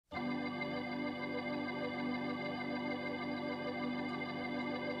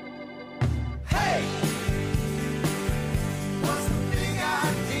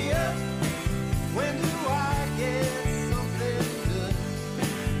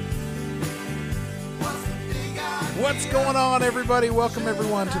What's going on, everybody? Welcome,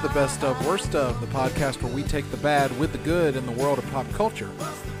 everyone, to the Best of, Worst of, the podcast where we take the bad with the good in the world of pop culture.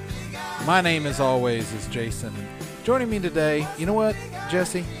 My name, as always, is Jason. Joining me today, you know what,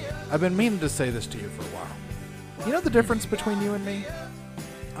 Jesse? I've been meaning to say this to you for a while. You know the difference between you and me?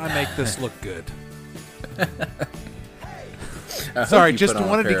 I make this look good. Sorry, just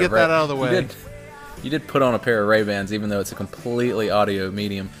wanted to get that out of the way. You did put on a pair of Ray-Bans, even though it's a completely audio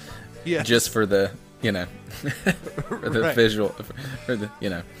medium. Yes. Just for the, for the right. visual, for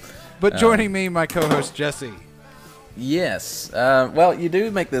the, But joining me, my co-host, Jesse. Yes. Well, you do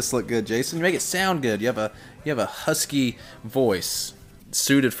make this look good, Jason. You make it sound good. You have a husky voice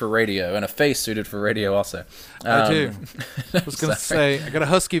suited for radio, and a face suited for radio also. I do. I was going to say, I got a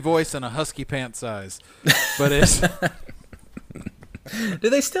husky voice and a husky pant size. But it's... Do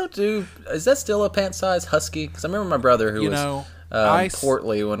they still do? Is that still a pant size husky? Because I remember my brother who was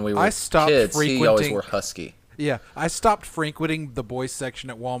portly when we were kids. He always wore husky. Yeah, I stopped frequenting the boys section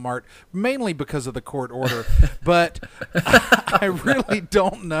at Walmart mainly because of the court order, but I really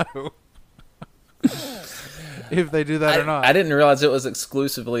don't know if they do that or not. I didn't realize it was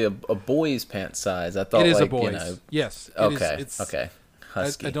exclusively a boys' pant size. I thought it is a boys. Yes. Okay.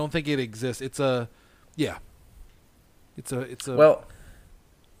 Husky. I don't think it exists. It's a Well,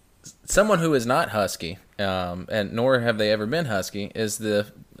 someone who is not husky, and nor have they ever been husky, is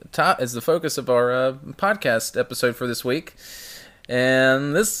the focus of our podcast episode for this week.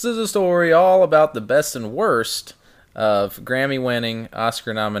 And this is a story all about the best and worst of Grammy-winning,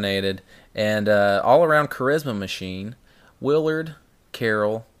 Oscar-nominated, and all-around charisma machine, Willard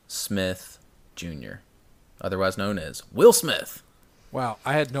Carroll Smith Jr., otherwise known as Will Smith. Wow,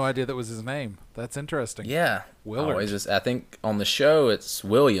 I had no idea that was his name. That's interesting. Yeah, Willard. I think on the show it's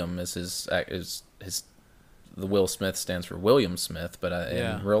William is the Will Smith stands for William Smith, but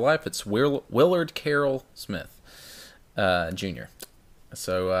in real life it's Willard Carroll Smith Jr.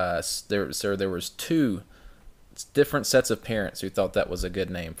 So there was two different sets of parents who thought that was a good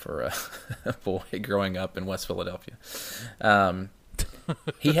name for a boy growing up in West Philadelphia.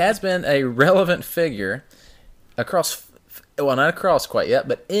 He has been a relevant figure across. Well, not across quite yet,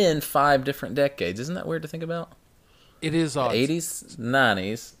 but in 5 different decades. Isn't that weird to think about? It is odd. The 80s,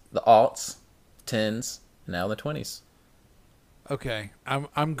 90s, the aughts, 10s, now the 20s. Okay,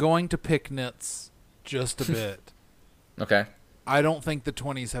 I'm going to pick nits just a bit. Okay. I don't think the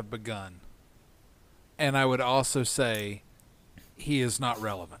 20s have begun. And I would also say he is not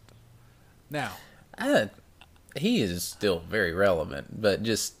relevant. Now, he is still very relevant, but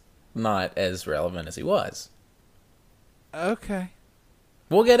just not as relevant as he was. Okay.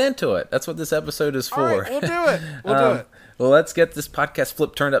 We'll get into it. That's what this episode is for. All right, we'll do it. We'll do it. Well, let's get this podcast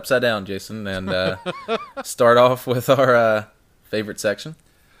flip turned upside down, Jason, and start off with our favorite section.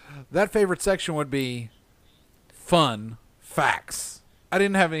 That favorite section would be fun facts. I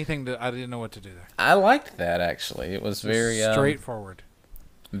didn't know what to do there. I liked that, actually. It was very straightforward.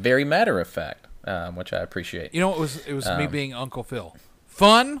 Very matter of fact, which I appreciate. You know, it was me being Uncle Phil.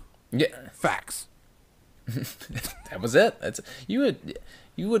 Fun, facts. That was it.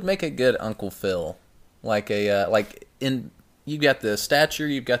 You would make a good Uncle Phil, you got the stature,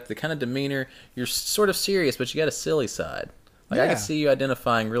 you've got the kind of demeanor. You're sort of serious, but you got a silly side. I can see you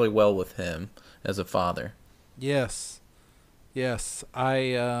identifying really well with him as a father. Yes.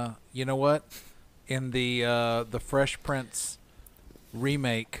 I you know what? In the Fresh Prince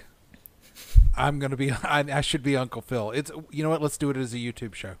remake, I'm gonna be. I should be Uncle Phil. You know what? Let's do it as a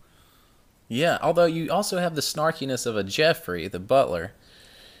YouTube show. Yeah, although you also have the snarkiness of a Jeffrey, the butler.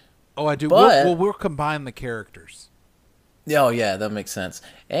 Oh, I do. We'll combine the characters. Oh, yeah, that makes sense.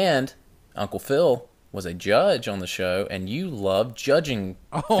 And Uncle Phil was a judge on the show, and you love judging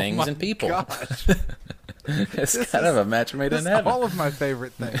things and people. Gosh. It's kind of a match made in heaven. All of my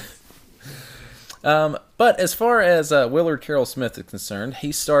favorite things. But as far as Willard Carroll Smith is concerned,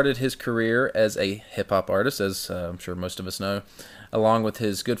 he started his career as a hip-hop artist, as I'm sure most of us know, along with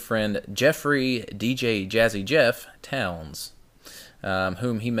his good friend Jeffrey DJ Jazzy Jeff Towns,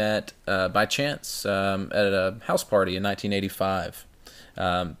 whom he met by chance at a house party in 1985.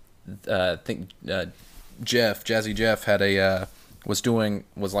 I think Jazzy Jeff had was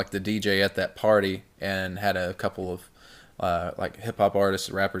like the DJ at that party and had a couple of hip hop artists,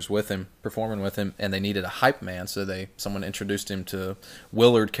 rappers with him, performing with him, and they needed a hype man, so someone introduced him to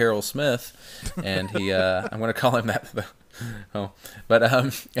Willard Carroll Smith, and he I'm going to call him that.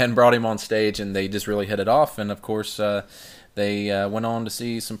 And brought him on stage, and they just really hit it off, and of course they went on to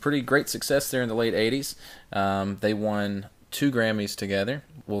see some pretty great success there in the late 80s. They won 2 Grammys together.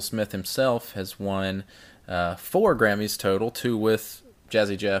 Will Smith himself has won 4 Grammys total, 2 with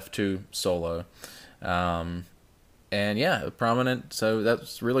Jazzy Jeff, 2 solo. and yeah, prominent. So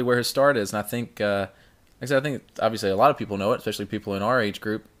that's really where his start is. And I think, like I said, I think obviously a lot of people know it, especially people in our age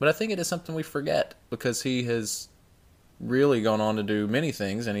group. But I think it is something we forget because he has really gone on to do many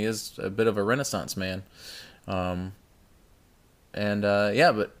things, and he is a bit of a Renaissance man. But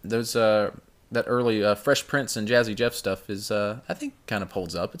those that early Fresh Prince and Jazzy Jeff stuff is I think kind of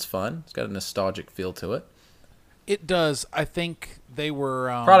holds up. It's fun. It's got a nostalgic feel to it. It does. I think they were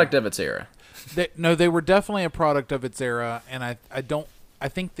Product of its era. They were definitely a product of its era, and I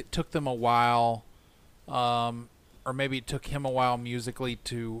think it took them a while, or maybe it took him a while musically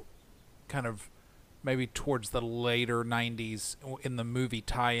to kind of maybe towards the later 90s in the movie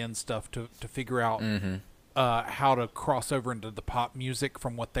tie-in stuff to figure out how to cross over into the pop music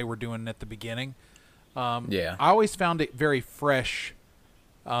from what they were doing at the beginning. I always found it very fresh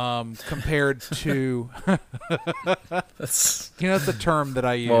compared to that's the term that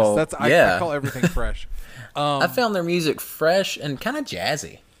I use. Well, I call everything fresh. I found their music fresh and kind of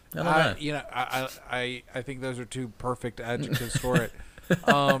jazzy. I think those are two perfect adjectives for it.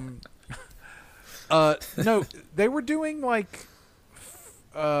 No, they were doing like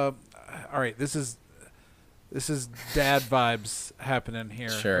all right, this is dad vibes happening here.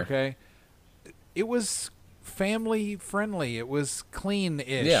 Sure. Okay. It was family friendly. It was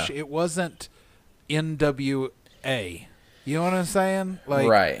clean-ish. Yeah. It wasn't NWA. You know what I'm saying? Like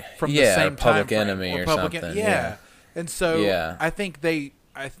right. From the same Public time Enemy frame. or something. Yeah. And so I think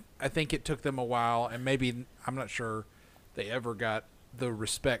I think it took them a while, and maybe I'm not sure they ever got the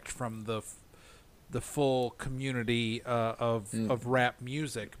respect from the full community of rap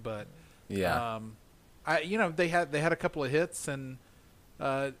music, but they had a couple of hits, and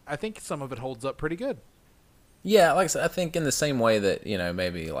I think some of it holds up pretty good. Yeah, like I said, I think in the same way that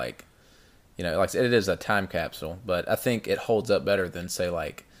maybe like I said, it is a time capsule, but I think it holds up better than say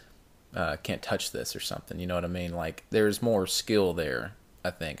like Can't Touch This or something. You know what I mean? Like there's more skill there. I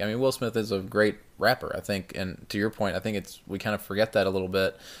think. I mean, Will Smith is a great rapper, I think, and to your point, I think we kind of forget that a little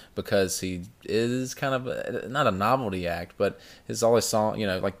bit because he is kind of not a novelty act, but his always song,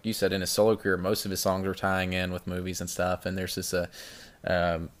 like you said, in his solo career, most of his songs are tying in with movies and stuff, and there's this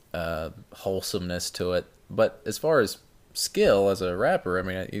wholesomeness to it. But as far as skill as a rapper, I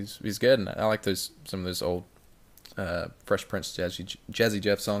mean, he's good, and I like some of those old Fresh Prince Jazzy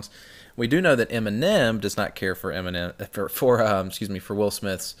Jeff songs. We do know that Eminem does not care for for Will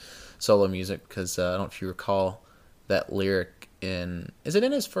Smith's solo music because I don't know if you recall that lyric is it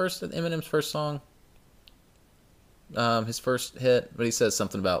in Eminem's first song, his first hit, but he says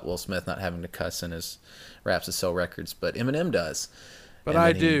something about Will Smith not having to cuss in his raps to sell records, but Eminem does. But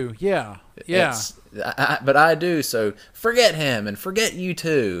I do, yeah. But I do, so forget him and forget you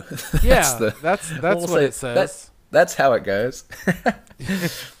too. Yeah, that's what it says. That's how it goes.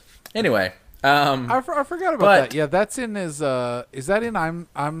 Anyway, I forgot about that. Yeah, that's in his. Is that in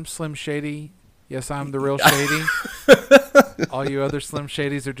I'm Slim Shady? Yes, I'm the real Shady. All you other Slim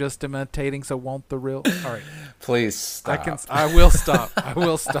Shadys are just imitating. So won't the real? All right, please stop. I will stop. I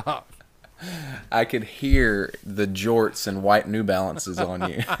will stop. I could hear the jorts and white New Balances on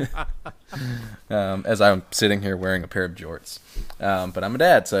you as I'm sitting here wearing a pair of jorts. But I'm a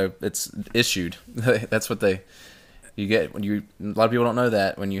dad, so it's issued. That's what you get when a lot of people don't know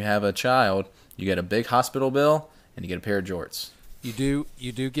that when you have a child, you get a big hospital bill and you get a pair of jorts. You do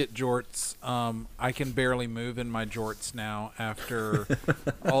get jorts. I can barely move in my jorts now after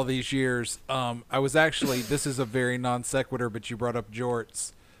all these years. I was actually, this is a very non sequitur, but you brought up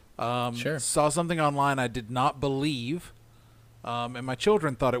jorts. Sure. Saw something online I did not believe, and my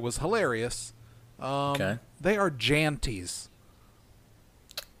children thought it was hilarious. Okay. They are janties.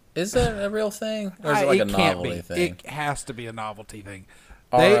 Is that a real thing? Or is it like a novelty thing? It has to be a novelty thing.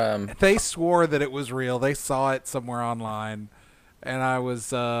 They swore that it was real. They saw it somewhere online, and I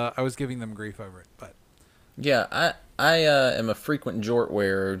was giving them grief over it. But yeah, I am a frequent jort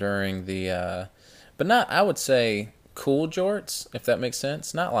wearer during the, but not, I would say, cool jorts, if that makes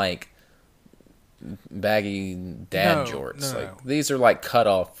sense. Not like baggy dad jorts. No. These are like cut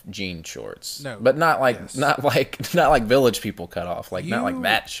off jean shorts. No, but not like not like village people cut off. Like not like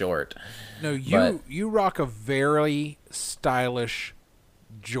that short. No, you rock a very stylish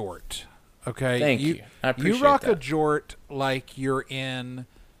jort. Okay, thank you. I appreciate you rock that. a jort like you're in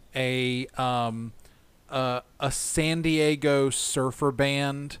a San Diego surfer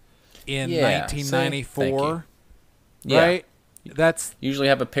band in 1994. Right? That's usually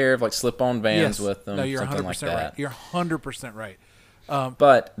have a pair of like slip-on Vans with them. No, you're something 100% like that. right. You're 100% right.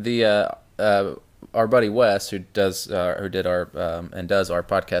 But the our buddy Wes, who does and does our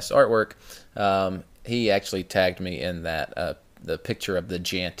podcast artwork, he actually tagged me in that the picture of the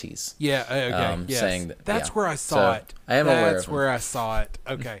Janties. Yeah. Okay. Yes. Saying that's where I saw it. I am aware of That's where I saw it.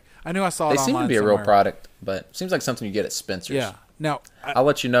 Okay. I knew I saw it. They seem to be a real product, but it seems like something you get at Spencer's. Yeah. Now I'll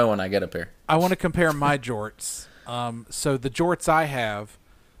let you know when I get up here. I want to compare my jorts. So the jorts I have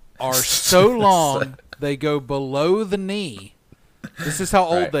are so long they go below the knee. This is how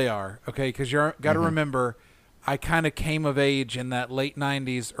old they are, okay? Because you got to remember, I kind of came of age in that late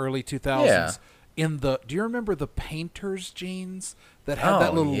 90s, early 2000s. Yeah. Do you remember the Painter's jeans that had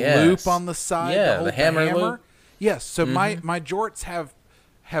that little loop on the side? Yeah, the hammer loop. Yes, so my jorts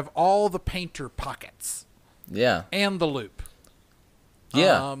have all the Painter pockets. Yeah. And the loop.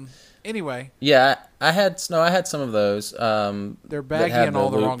 Yeah. Anyway. Yeah, I had some of those. They're baggy in all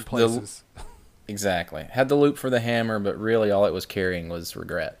the wrong places. Exactly. Had the loop for the hammer, but really all it was carrying was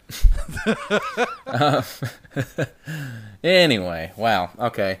regret. Anyway, wow.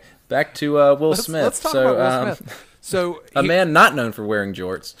 Okay. Back to Will Smith. Let's talk about Will Smith. So a man not known for wearing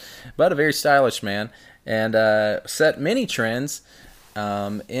jorts, but a very stylish man, and set many trends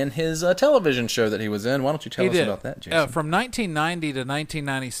in his television show that he was in. Why don't you tell us about that, Jason? From 1990 to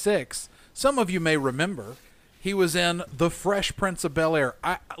 1996, some of you may remember, he was in The Fresh Prince of Bel-Air.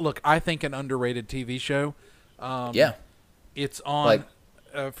 I think an underrated TV show. Yeah. It's on,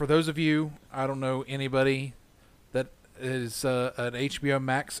 for those of you, I don't know anybody that is an HBO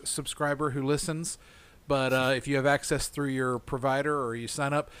Max subscriber who listens, but if you have access through your provider or you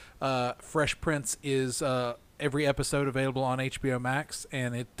sign up, Fresh Prince is every episode available on HBO Max.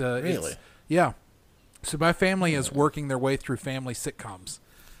 And it really? Yeah. So my family is working their way through family sitcoms.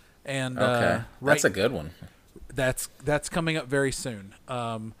 And that's a good one. That's coming up very soon.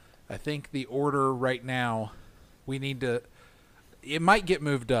 I think the order right now, we need to. It might get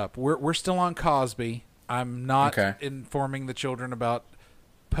moved up. We're still on Cosby. I'm not informing the children about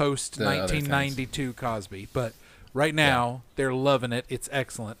post 1992 Cosby, but right now they're loving it. It's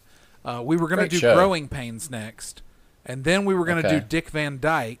excellent. We were going to do Growing Pains next, and then we were going to do Dick Van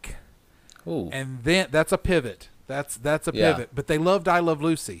Dyke. Ooh. And then that's a pivot. That's a pivot. But they loved I Love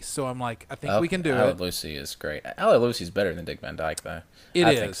Lucy, so I'm like, I think we can do it. I Love Lucy is great. I Love Lucy's better than Dick Van Dyke, though.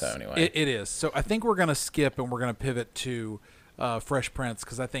 I think so, anyway. It is. So I think we're going to skip and we're going to pivot to Fresh Prince,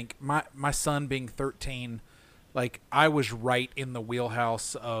 because I think my son being 13, like, I was right in the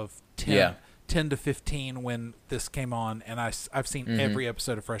wheelhouse of 10 to 15 when this came on, and I've seen every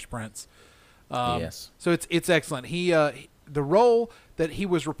episode of Fresh Prince. Yes. So it's excellent. The role that he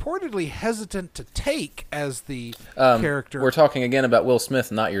was reportedly hesitant to take as the character. We're talking again about Will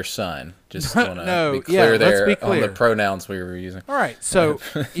Smith, not your son. Just want to be clear let's be clear on the pronouns we were using. All right. So,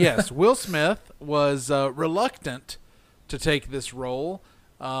 yes, Will Smith was reluctant to take this role,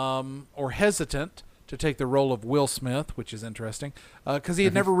 or hesitant to take the role of Will Smith, which is interesting, because he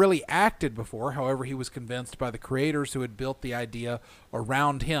had never really acted before. However, he was convinced by the creators who had built the idea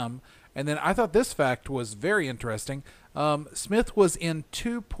around him. And then I thought this fact was very interesting. Smith was in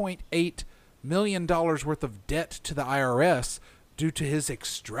 $2.8 million worth of debt to the IRS due to his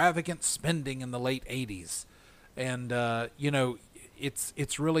extravagant spending in the late 80s. And,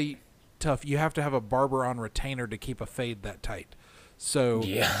 it's really tough. You have to have a barber on retainer to keep a fade that tight. So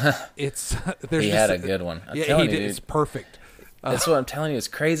it's he had a good one. He did. It's perfect. That's what I'm telling you. It's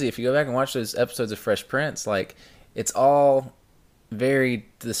crazy. If you go back and watch those episodes of Fresh Prince, like, it's all the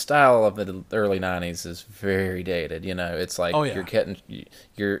style of the early 90s is very dated. It's like you're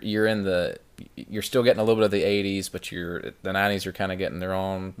still getting a little bit of the 80s, but the 90s are kind of getting their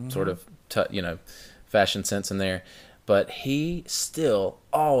own sort of fashion sense in there. But he still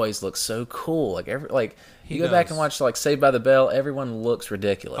always looks so cool. You go back and watch Saved by the Bell, everyone looks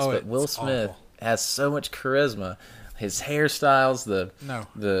ridiculous, but Will Smith has so much charisma. His hairstyles,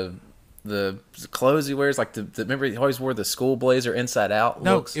 the clothes he wears, remember he always wore the school blazer inside out.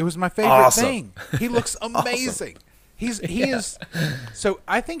 It was my favorite thing. He looks amazing. Awesome. He is. So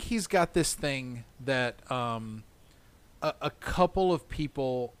I think he's got this thing that a couple of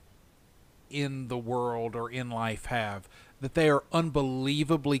people in the world or in life have, that they are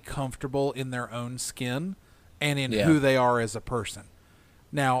unbelievably comfortable in their own skin and in who they are as a person.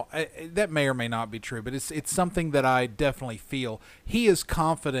 Now, that may or may not be true, but it's something that I definitely feel. He is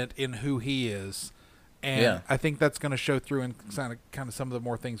confident in who he is, and I think that's going to show through in kind of some of the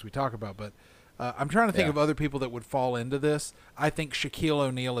more things we talk about. But I'm trying to think of other people that would fall into this. I think Shaquille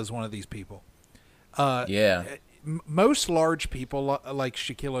O'Neal is one of these people. Most large people like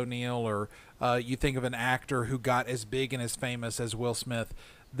Shaquille O'Neal, or you think of an actor who got as big and as famous as Will Smith,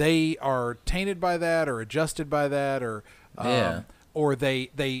 they are tainted by that or adjusted by that, or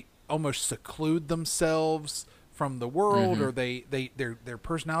they almost seclude themselves from the world, or their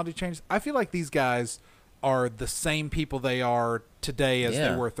personality changes. I feel like these guys are the same people they are today as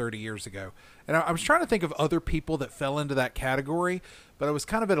they were 30 years ago. And I was trying to think of other people that fell into that category, but I was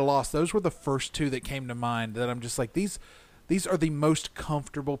kind of at a loss. Those were the first two that came to mind that I'm just like, these are the most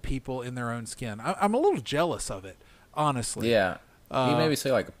comfortable people in their own skin. I'm a little jealous of it, honestly. Yeah. You maybe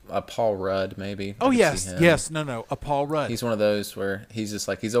say like a Paul Rudd, maybe. Oh, yes. No, a Paul Rudd. He's one of those where he's just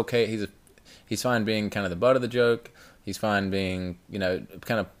like, he's okay. He's fine being kind of the butt of the joke. He's fine being,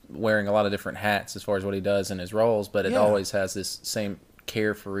 kind of wearing a lot of different hats as far as what he does in his roles, but it always has this same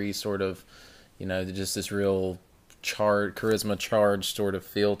carefree sort of, just this real charisma charged sort of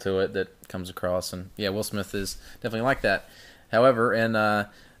feel to it that comes across. And yeah, Will Smith is definitely like that. However, in the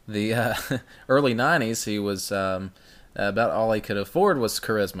early 90s, he was about all he could afford was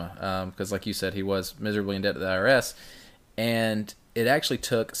charisma, because like you said, he was miserably in debt to the IRS. And it actually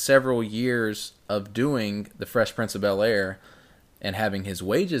took several years of doing The Fresh Prince of Bel-Air and having his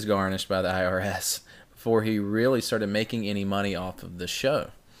wages garnished by the IRS before he really started making any money off of the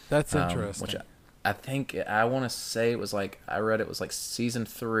show. That's interesting. Which I think, I want to say it was like, I read it was like season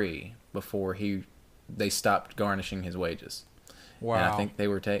 3 before they stopped garnishing his wages. Wow. And I think they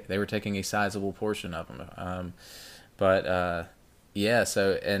were taking a sizable portion of them.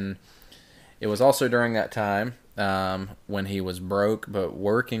 So, and it was also during that time when he was broke but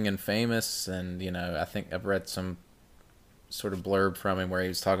working and famous, and I think I've read some sort of blurb from him where he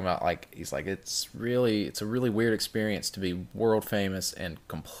was talking about it's a really weird experience to be world famous and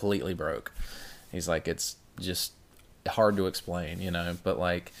completely broke. He's like, it's just hard to explain, but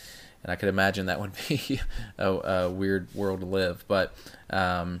and I could imagine that would be a weird world to live. But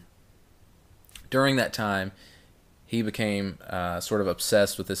during that time, he became sort of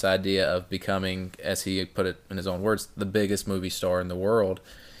obsessed with this idea of becoming, as he put it in his own words, the biggest movie star in the world.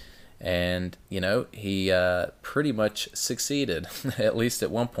 And, he pretty much succeeded, at least at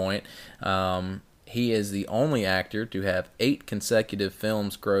one point. He is the only actor to have 8 consecutive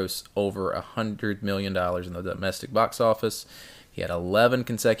films gross over $100 million in the domestic box office. He had 11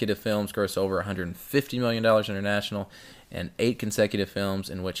 consecutive films gross over $150 million international, and 8 consecutive films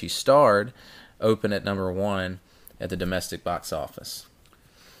in which he starred open at number 1 at the domestic box office.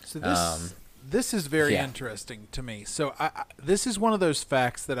 So this is very interesting to me. So this is one of those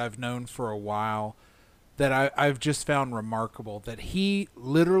facts that I've known for a while that I've just found remarkable, that he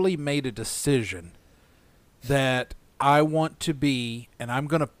literally made a decision that I want to be, and I'm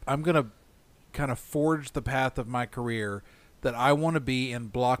gonna kind of forge the path of my career, that I want to be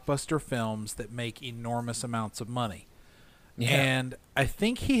in blockbuster films that make enormous amounts of money. Yeah. And I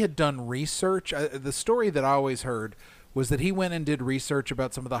think he had done research. The story that I always heard was that he went and did research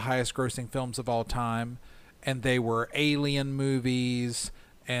about some of the highest grossing films of all time, and they were alien movies,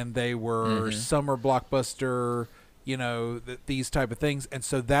 and they were summer blockbuster, these type of things. And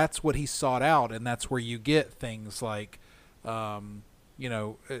so that's what he sought out, and that's where you get things like,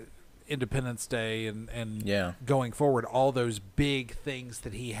 Independence Day and going forward, all those big things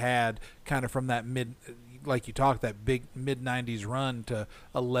that he had kind of from that that big mid-90s run to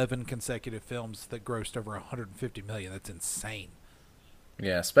 11 consecutive films that grossed over $150 million. That's insane.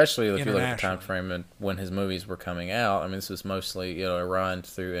 Yeah, especially if you look at the time frame when his movies were coming out. I mean, this was mostly a run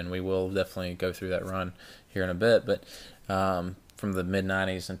through, and we will definitely go through that run here in a bit. But from the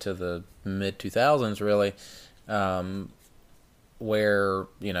mid-90s into the mid-2000s, really, where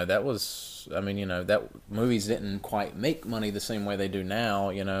that was, that movies didn't quite make money the same way they do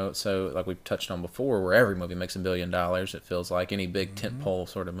now, so like we've touched on before, where every movie makes $1 billion, it feels like, any big tentpole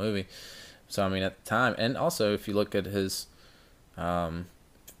sort of movie. So at the time, and also if you look at his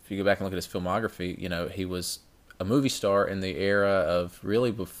if you go back and look at his filmography, he was a movie star in the era of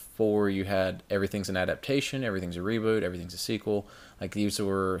really before you had everything's an adaptation, everything's a reboot, everything's a sequel. Like he was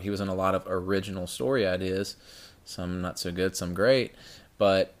in a lot of original story ideas, some not so good, some great,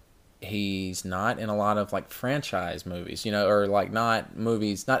 but he's not in a lot of franchise movies, or not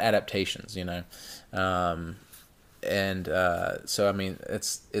movies, not adaptations, so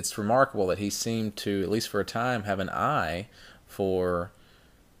it's remarkable that he seemed to, at least for a time, have an eye for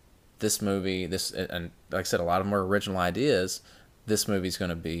this movie. And like I said, a lot of more original ideas. This movie's going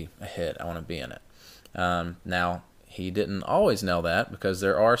to be a hit. I want to be in it. Now he didn't always know that, because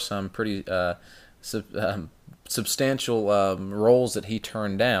there are some pretty substantial roles that he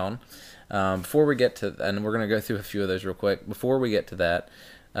turned down. Before we get to, and we're going to go through a few of those real quick. Before we get to that,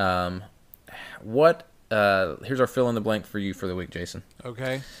 here's our fill in the blank for you for the week, Jason.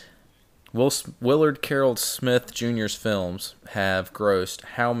 Okay. Willard Carroll Smith Jr.'s films have grossed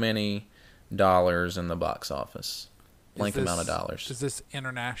how many dollars in the box office? Blank amount of dollars. Is this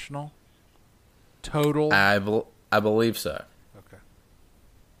international? Total? I believe so. Okay.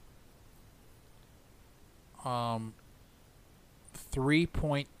 Um,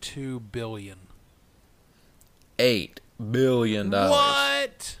 $3.2 billion. $8 billion.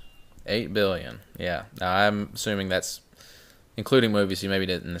 What? 8 billion. Yeah. Now I'm assuming that's including movies he maybe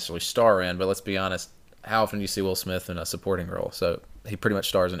didn't necessarily star in, but let's be honest, how often do you see Will Smith in a supporting role? So he pretty much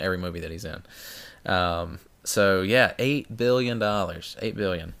stars in every movie that he's in. So yeah, $8 billion. 8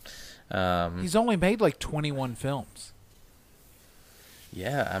 billion. He's only made like 21 films.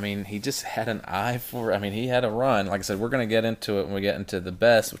 Yeah, I mean, he just had an eye for. I mean, he had a run. Like I said, we're going to get into it when we get into the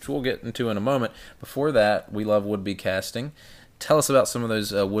best, which we'll get into in a moment. Before that, we love would-be casting. Tell us about some of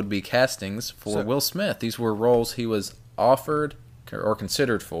those would-be castings for Will Smith. These were roles he was offered or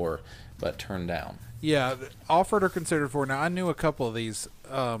considered for, but turned down. Yeah, offered or considered for. Now, I knew a couple of these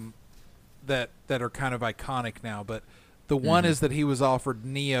that are kind of iconic now, but the one is that he was offered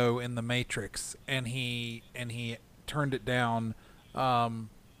Neo in The Matrix, and he turned it down. I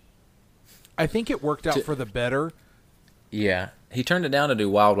think it worked out for the better. Yeah, he turned it down to do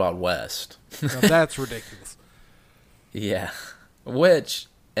Wild Wild West. Now, that's ridiculous. Yeah, which,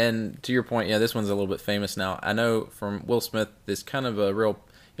 and to your point, yeah, this one's a little bit famous now. I know from Will Smith, this kind of a real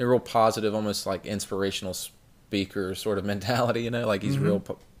positive, almost like inspirational speaker sort of mentality. You know, like he's a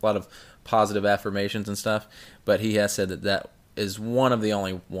lot of positive affirmations and stuff. But he has said that is one of the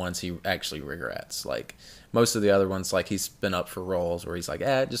only ones he actually regrets. Like most of the other ones, like he's been up for roles where he's like,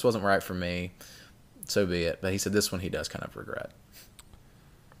 it just wasn't right for me. So be it. But he said this one he does kind of regret.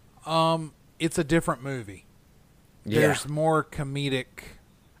 It's a different movie. Yeah. There's more comedic.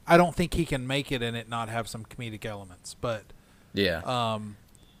 I don't think he can make it and it not have some comedic elements, but yeah,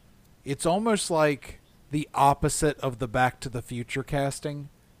 it's almost like the opposite of the Back to the Future casting,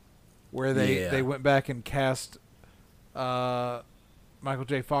 where they went back and cast Michael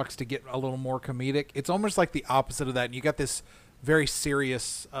J. Fox to get a little more comedic. It's almost like the opposite of that, and you got this very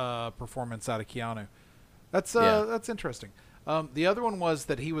serious performance out of Keanu. That's interesting. The other one was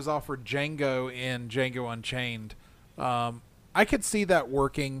that he was offered Django in Django Unchained. I could see that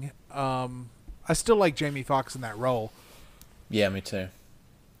working. I still like Jamie Foxx in that role. Yeah, me too.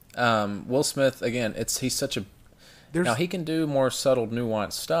 Will Smith, again, he's such a... Now, he can do more subtle,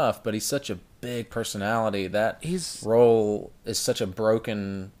 nuanced stuff, but he's such a big personality. Role is such a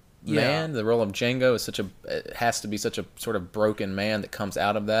broken man. The role of Django is it has to be such a sort of broken man that comes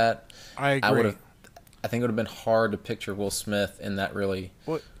out of that. I agree. I think it would have been hard to picture Will Smith in that really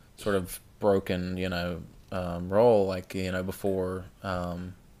sort of broken, role, like,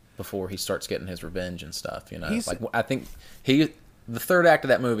 before he starts getting his revenge and stuff, I think the third act of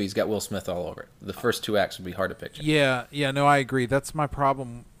that movie's got Will Smith all over it. The first two acts would be hard to picture. Yeah, no, I agree. That's my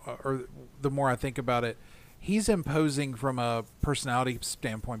problem, or the more I think about it. He's imposing from a personality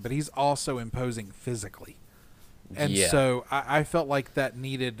standpoint, but he's also imposing physically. And so I felt like that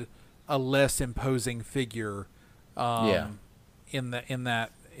needed a less imposing figure in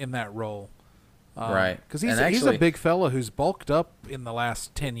that role. Right. Because he's a big fella who's bulked up in the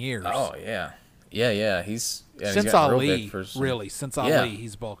last 10 years. Oh, yeah. Yeah. Since Ali, since Ali,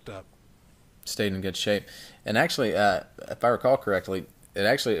 he's bulked up. Stayed in good shape. And actually, if I recall correctly,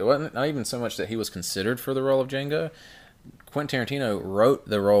 it wasn't not even so much that he was considered for the role of Django. Quentin Tarantino wrote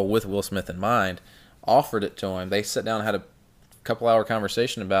the role with Will Smith in mind, offered it to him. They sat down and had a couple-hour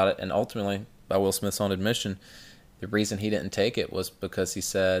conversation about it, and ultimately, by Will Smith's own admission, the reason he didn't take it was because he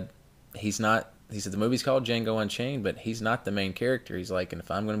said the movie's called Django Unchained, but he's not the main character. He's like, and if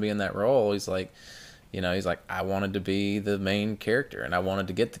I'm going to be in that role, he's like, I wanted to be the main character, and I wanted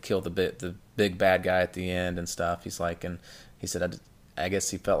to get to kill the big bad guy at the end and stuff. He's like, and he said, I guess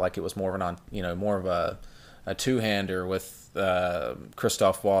he felt like it was more of a two-hander with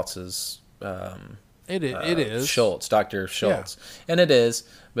Christoph Waltz's it is Schultz, Dr. Schultz, and it is.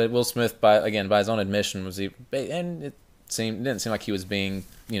 But Will Smith, by his own admission, and it didn't seem like he was being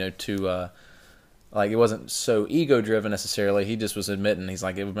too. Like, it wasn't so ego-driven necessarily. He just was admitting, he's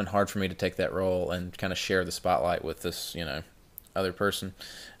like, it would have been hard for me to take that role and kind of share the spotlight with this, other person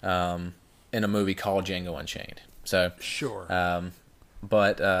in a movie called Django Unchained. So sure.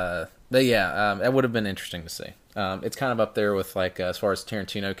 But yeah, that would have been interesting to see. It's kind of up there with, like, as far as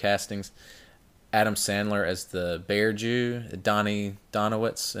Tarantino castings, Adam Sandler as the Bear Jew, Donnie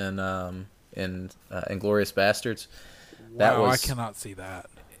Donowitz in Inglourious Bastards. Wow, I cannot see that.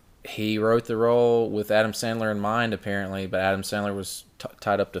 He wrote the role with Adam Sandler in mind, apparently, but Adam Sandler was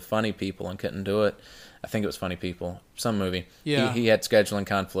tied up to Funny People and couldn't do it. I think it was Funny People, some movie. Yeah. He had scheduling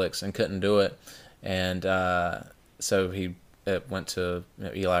conflicts and couldn't do it, and so he went to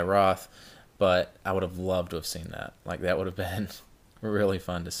Eli Roth. But I would have loved to have seen that. Like, that would have been really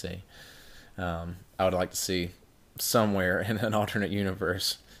fun to see. I would like to see somewhere in an alternate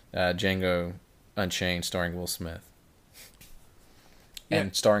universe Django Unchained, starring Will Smith.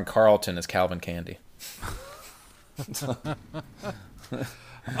 And starring Carlton as Calvin Candy.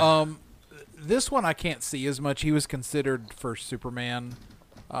 This one I can't see as much. He was considered for Superman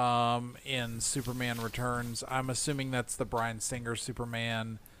in Superman Returns. I'm assuming that's the Bryan Singer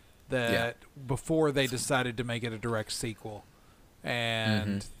Superman that before they decided to make it a direct sequel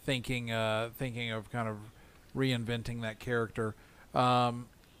and thinking of kind of reinventing that character.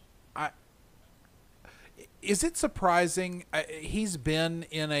 Is it surprising? He's been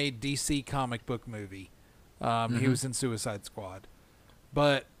in a DC comic book movie. He was in Suicide Squad.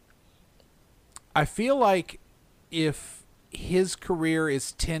 But I feel like if his career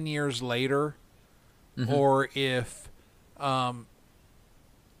is 10 years later, or if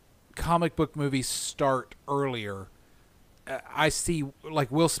comic book movies start earlier, I see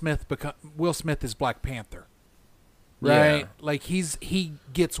like Will Smith is Black Panther, right? Yeah. Like he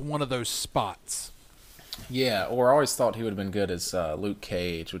gets one of those spots. Yeah, or I always thought he would have been good as Luke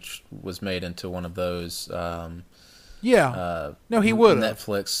Cage, which was made into one of those. No, he would have.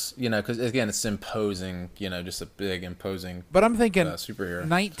 Netflix, because again, it's imposing, just a big imposing. But I'm thinking superhero.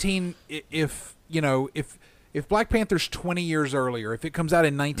 If Black Panther's 20 years earlier, if it comes out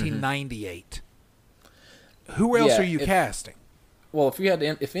in 1998, who else are you casting? Well, if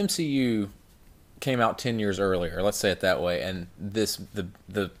MCU came out 10 years earlier, let's say it that way, and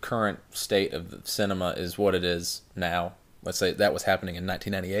the current state of the cinema is what it is now. Let's say that was happening in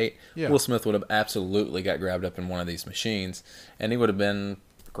 1998. Yeah. Will Smith would have absolutely got grabbed up in one of these machines, and he would have been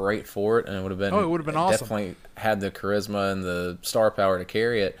great for it, and it would have been awesome. Definitely had the charisma and the star power to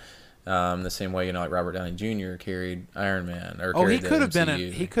carry it. The same way, like Robert Downey Jr. carried Iron Man. He could have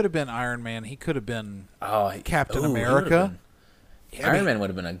been. He could have been Iron Man. He could have been Captain America. Iron Man would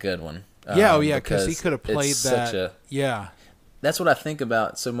have been a good one. Because he could have played that. That's what I think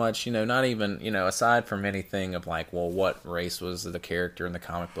about so much. Not even aside from anything of like, well, what race was the character in the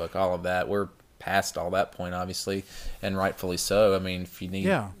comic book? All of that, we're past all that point, obviously, and rightfully so. I mean, if you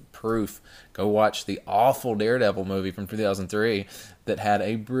need proof, go watch the awful Daredevil movie from 2003 that had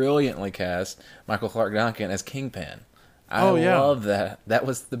a brilliantly cast Michael Clark Duncan as Kingpin. I love that. That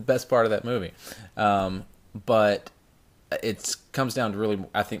was the best part of that movie. But it comes down to really,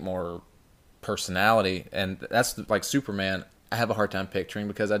 I think, more personality, and that's like Superman. I have a hard time picturing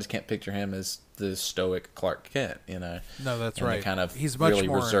because I just can't picture him as the stoic Clark Kent. No, that's right. Kind of he's much really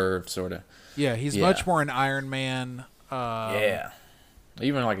more reserved, sort of. Yeah, he's much more an Iron Man.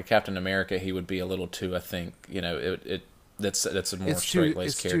 Even like a Captain America, he would be a little too. I think that's a more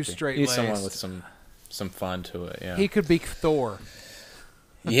straight-laced character. It's too straight-laced. He's someone with some fun to it. Yeah, he could be Thor.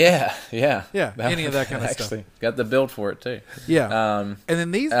 Yeah. Any of that kind of stuff. Got the build for it too. Yeah. And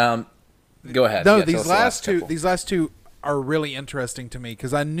then these. Go ahead. No, these last two are really interesting to me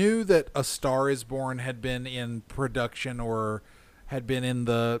because I knew that A Star Is Born had been in production or had been in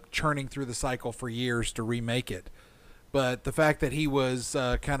the churning through the cycle for years to remake it, but the fact that he was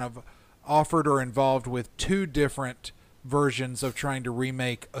kind of offered or involved with two different versions of trying to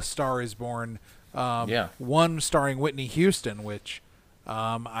remake A Star Is Born. One starring Whitney Houston, which.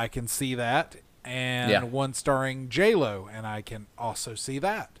 I can see that, and one starring J-Lo, and I can also see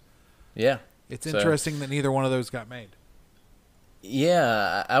that. Yeah, it's interesting that neither one of those got made.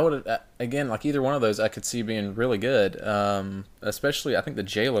 Yeah, I would again like either one of those I could see being really good. Especially I think the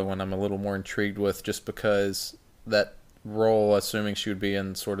J-Lo one I'm a little more intrigued with just because that role, assuming she would be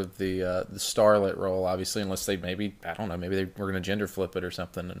in sort of the starlet role, obviously, unless they maybe they were going to gender flip it or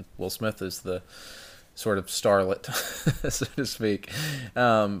something, and Will Smith is the sort of starlet, so to speak.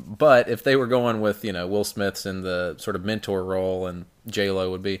 But if they were going with, Will Smith's in the sort of mentor role and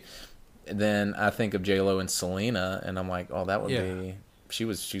J-Lo would be, then I think of J-Lo and Selena, and I'm like, oh, that would be...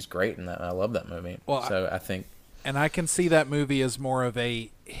 She's great in that. I love that movie. Well, so I think... And I can see that movie as more of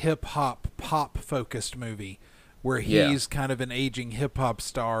a hip-hop, pop-focused movie, where he's kind of an aging hip-hop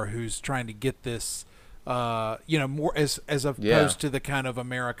star who's trying to get this, more as opposed to the kind of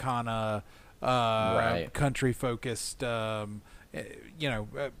Americana... country focused, pop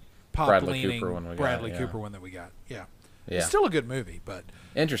Bradley leaning Cooper one that we got. It's still a good movie, but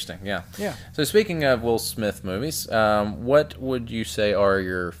interesting. Yeah. So speaking of Will Smith movies, what would you say are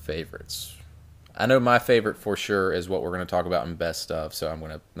your favorites? I know my favorite for sure is what we're going to talk about in best of, so I'm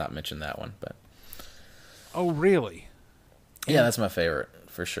going to not mention that one. But oh, really? Yeah, that's my favorite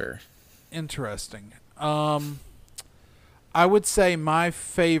for sure. Interesting. I would say my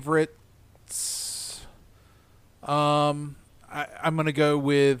favorite. I'm going to go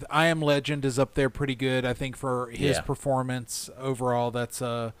with I Am Legend is up there pretty good. I think for his performance overall, that's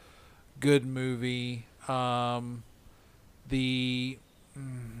a good movie.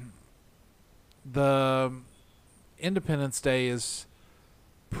 the Independence Day is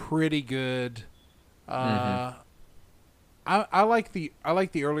pretty good. Mm-hmm. I like the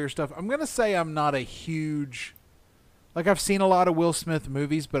earlier stuff. I'm gonna say I'm not a huge, like, I've seen a lot of Will Smith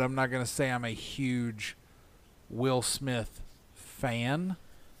movies, but I'm not gonna say I'm a huge Will Smith fan.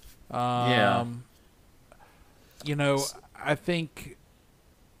 Yeah. You know, I think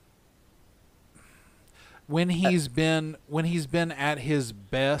when he's been at his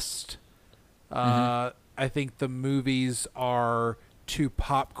best, I think the movies are too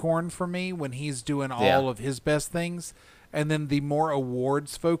popcorn for me when he's doing all of his best things, and then the more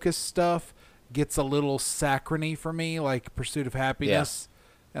awards focused stuff gets a little saccharine for me, like Pursuit of Happiness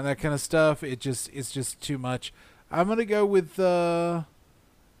and that kind of stuff. It's just too much. I'm gonna go with I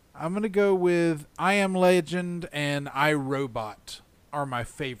Am Legend and I, Robot are my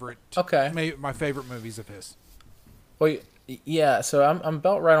favorite. Okay. My favorite movies of his. Well, yeah. So I'm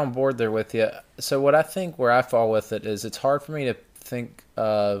about right on board there with you. So what I think where I fall with it is it's hard for me to think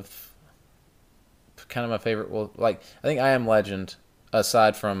of kind of my favorite. Well, like I think I Am Legend,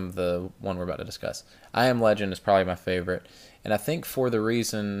 aside from the one we're about to discuss, I Am Legend is probably my favorite. And I think for the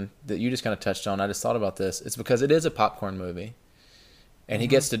reason that you just kind of touched on, I just thought about this. It's because it is a popcorn movie, and he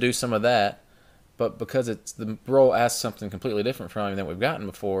gets to do some of that. But because it's the role asks something completely different from him than we've gotten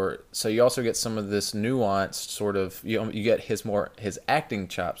before, so you also get some of this nuanced sort of you get his acting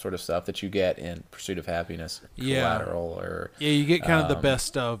chop sort of stuff that you get in Pursuit of Happiness, Collateral, or you get kind of the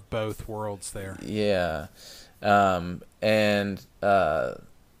best of both worlds there. Yeah, wait,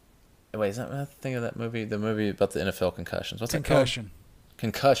 is that the thing of that movie? The movie about the NFL concussions. What's Concussion? It called?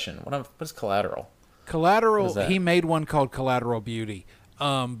 Concussion. What is Collateral? Collateral. He made one called Collateral Beauty.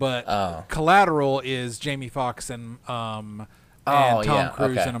 But Collateral is Jamie Foxx and Tom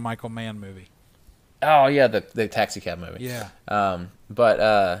Cruise in a Michael Mann movie. Oh yeah, the taxi cab movie. Yeah. But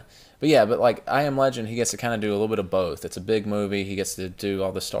like I Am Legend, he gets to kind of do a little bit of both. It's a big movie. He gets to do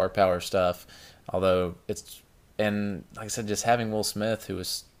all the star power stuff. Although and like I said, just having Will Smith, who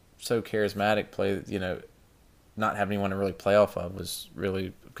was so charismatic, play not having anyone to really play off of was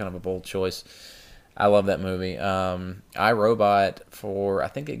really kind of a bold choice. I love that movie. I, Robot, I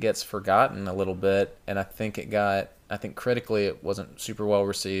think it gets forgotten a little bit, and I think critically it wasn't super well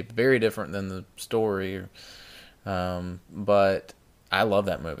received. Very different than the story, but I love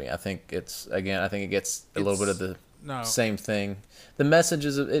that movie. I think it gets a little bit of the same thing. The message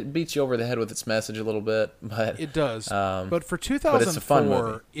it beats you over the head with its message a little bit, but it does. But for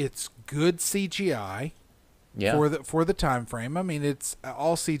 2004, it's good CGI. Yeah. For the time frame. I mean, it's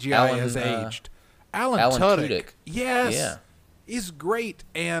all CGI has aged. Alan Tudyk, yes, is great,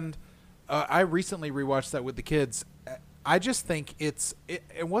 and I recently rewatched that with the kids. I just think it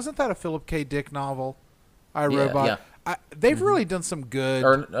wasn't that a Philip K. Dick novel, I, Robot? Yeah. They've really done some good.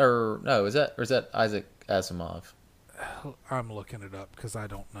 Or no, is that Isaac Asimov? I'm looking it up because I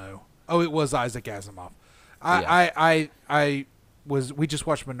don't know. Oh, it was Isaac Asimov. We just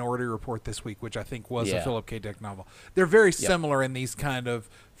watched Minority Report this week, which I think was a Philip K. Dick novel. They're very similar in these kind of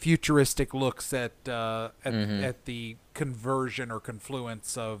futuristic looks at the conversion or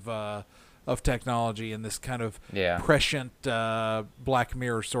confluence of technology in this kind of prescient Black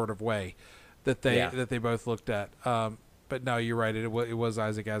Mirror sort of way that they both looked at. But no, you're right. It was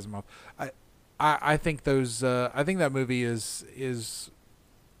Isaac Asimov. I think I think that movie is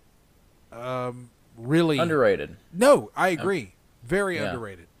really underrated. No, I agree. Very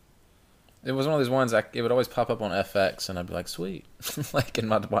underrated. It was one of those ones it would always pop up on FX, and I'd be like, "Sweet," like,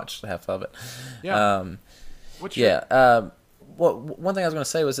 and I'd watch half of it. Yeah. Well, one thing I was going to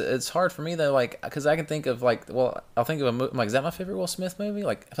say was it's hard for me though, like, because I can think of I'll think of a movie. Like, is that my favorite Will Smith movie?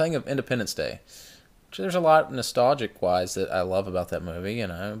 Like, if I think of Independence Day, there's a lot nostalgic wise that I love about that movie,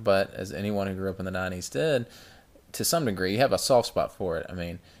 But as anyone who grew up in the '90s did, to some degree, you have a soft spot for it. I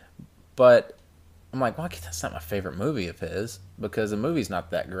mean, but I'm like, well, that's not my favorite movie of his because the movie's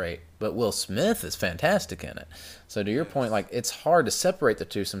not that great. But Will Smith is fantastic in it. So to your point, like, it's hard to separate the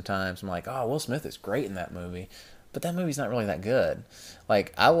two sometimes. I'm like, oh, Will Smith is great in that movie. But that movie's not really that good.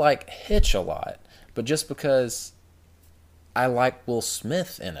 Like, I like Hitch a lot. But just because I like Will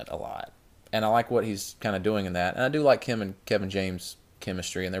Smith in it a lot. And I like what he's kind of doing in that. And I do like him and Kevin James'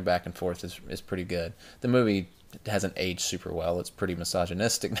 chemistry, and their back and forth is pretty good. The movie hasn't aged super well. It's pretty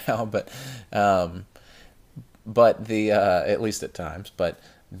misogynistic now, but the at least at times. But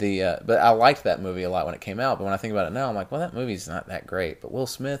I liked that movie a lot when it came out. But when I think about it now, I'm like, well, that movie's not that great. But Will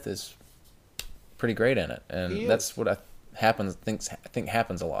Smith is pretty great in it, and that's what I think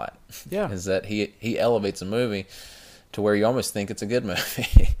happens a lot. Yeah, is that he elevates a movie to where you almost think it's a good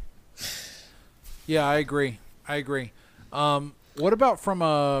movie. Yeah, I agree. What about from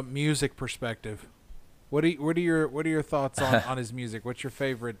a music perspective? What are your thoughts on his music? What's your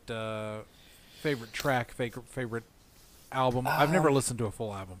favorite track, favorite album? I've never listened to a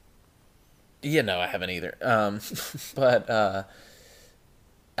full album. Yeah, no, I haven't either. But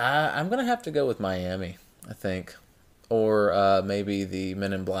I'm gonna have to go with Miami, I think, or maybe the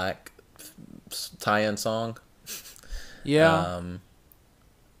Men in Black tie-in song. Yeah,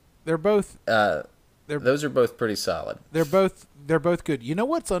 they're both. Those are both pretty solid. They're both good. You know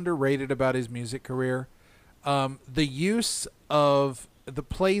what's underrated about his music career? The use of the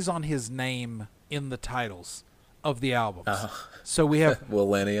plays on his name in the titles of the albums. So we have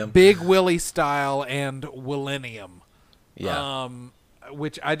Millennium, Big Willie Style, and Willennium. Yeah.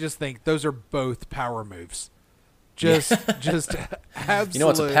 Which I just think those are both power moves. Just absolute. You know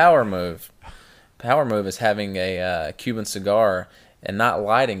what's a power move? Power move is having a Cuban cigar and not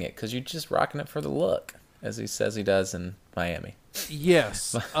lighting it because you're just rocking it for the look, as he says he does in Miami.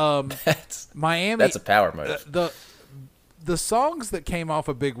 Yes. Miami. That's a power move. The songs that came off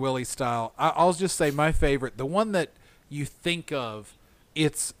of Big Willie Style, I'll just say my favorite, the one that you think of,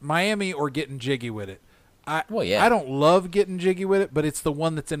 it's Miami or Getting Jiggy With It. I don't love Getting Jiggy With It, but it's the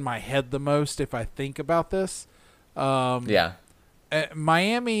one that's in my head the most if I think about this.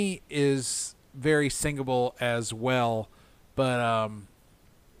 Miami is very singable as well, but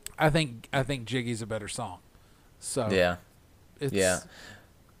I think Jiggy's a better song. So yeah.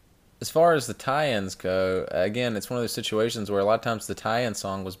 As far as the tie-ins go, again, it's one of those situations where a lot of times the tie-in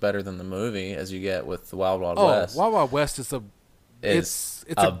song was better than the movie, as you get with the Wild Wild West. Wild Wild West is a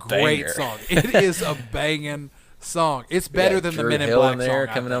great song. It is a banging song. It's better than the Men in Black song.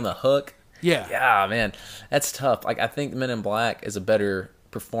 Coming on the hook. Yeah, man, that's tough. Like I think Men in Black is a better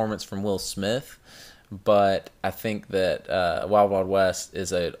performance from Will Smith, but I think that Wild Wild West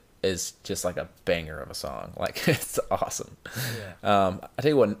is just like a banger of a song. Like it's awesome. Yeah. I tell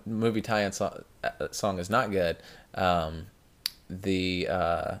you what, movie tie-in song is not good.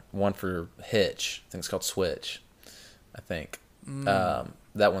 The one for Hitch, I think it's called Switch. I think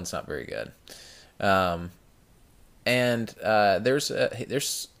that one's not very good. And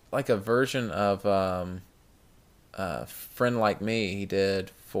there's like a version of Friend Like Me he did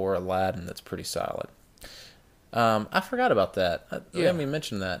for Aladdin that's pretty solid. I forgot about that. You haven't even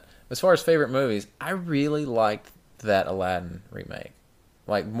mentioned that. As far as favorite movies, I really liked that Aladdin remake.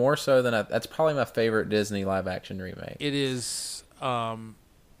 Like more so than that's probably my favorite Disney live action remake. It is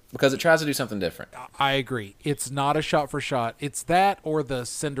because it tries to do something different. I agree. It's not a shot for shot. It's that or the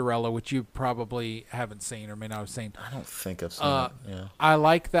Cinderella, which you probably haven't seen or may not have seen. I don't think I've seen it. Yeah. I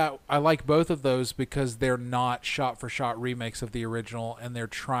like that. I like both of those because they're not shot for shot remakes of the original, and they're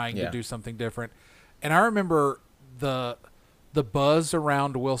trying to do something different. And I remember the buzz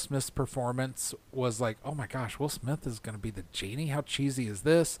around Will Smith's performance was like, oh my gosh, Will Smith is going to be the genie? How cheesy is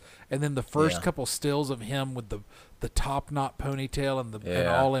this? And then the first couple stills of him with the top knot ponytail and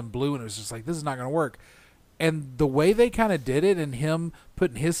all in blue, and it was just like, this is not going to work. And the way they kind of did it and him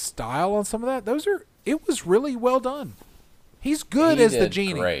putting his style on some of that, it was really well done. He's good as the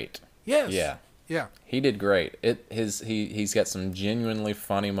genie. Great. Yes. Yeah. Yeah. He did great. He's got some genuinely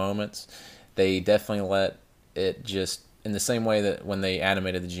funny moments. They definitely let it just, in the same way that when they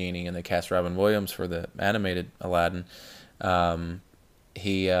animated the genie and they cast Robin Williams for the animated Aladdin,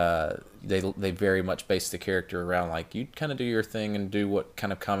 they very much based the character around like, you kind of do your thing and do what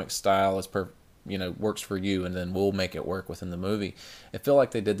kind of comic style is works for you, and then we'll make it work within the movie. I feel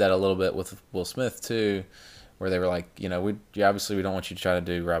like they did that a little bit with Will Smith too, where they were like, we obviously don't want you to try to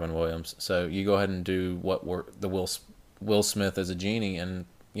do Robin Williams, so you go ahead and do the Will Smith as a genie, and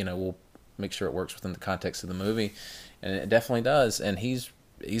we'll make sure it works within the context of the movie. And it definitely does, and he's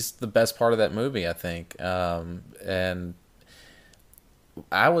the best part of that movie, I think. And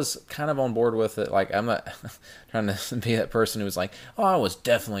I was kind of on board with it. Like, I'm not trying to be that person who was like, oh, I was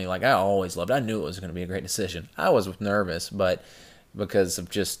definitely, like, I always loved it. I knew it was going to be a great decision. I was nervous, but because of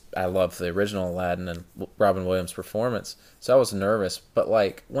I love the original Aladdin and Robin Williams' performance, so I was nervous. But,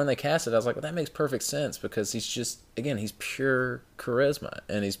 like, when they cast it, I was like, well, that makes perfect sense, because he's just, again, he's pure charisma,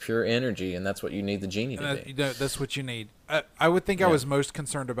 and he's pure energy, and that's what you need the genie to be. That's what you need. I would think I was most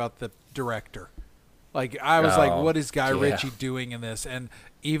concerned about the director. Like, I was like, what is Guy Ritchie doing in this? And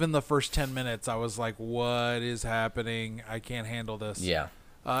even the first 10 minutes, I was like, what is happening? I can't handle this. Yeah.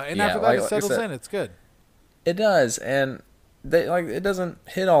 And after that, it settles in. It's good. It does, and it doesn't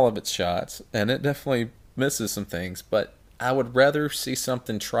hit all of its shots, and it definitely misses some things, but I would rather see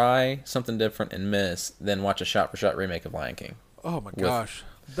something different and miss than watch a shot-for-shot remake of Lion King. Oh, my gosh.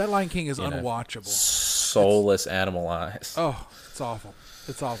 That Lion King is unwatchable. Soulless animal eyes. Oh, it's awful.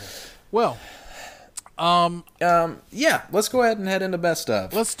 It's awful. Well, Yeah, let's go ahead and head into best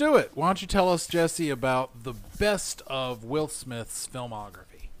of. Let's do it. Why don't you tell us, Jesse, about the best of Will Smith's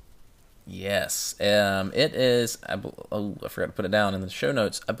filmography? Yes, it is. I forgot to put it down in the show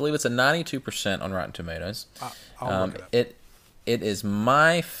notes. I believe it's a 92% on Rotten Tomatoes. I'll look it up. It is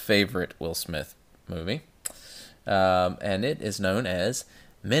my favorite Will Smith movie, and it is known as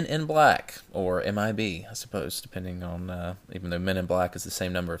Men in Black, or MIB, I suppose, depending on, even though Men in Black is the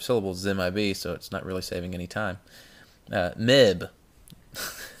same number of syllables as MIB, so it's not really saving any time. MIB.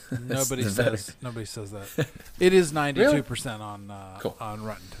 Nobody says that. It is 92% Cool. on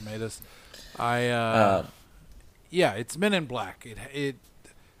Rotten Tomatoes. It's Men in Black.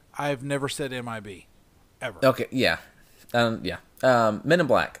 I've never said MIB ever. Okay, yeah. Men in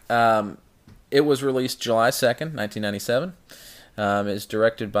Black. It was released July 2nd, 1997. It's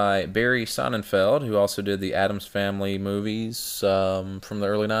directed by Barry Sonnenfeld, who also did the Addams Family movies from the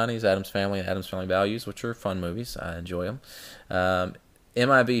early 90s, Addams Family and Addams Family Values, which are fun movies. I enjoy them.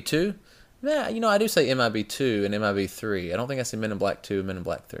 MIB 2. Yeah, I do say MIB 2 and MIB 3. I don't think I say Men in Black 2 and Men in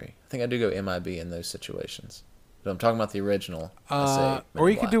Black 3. I think I do go MIB in those situations. But I'm talking about the original. Or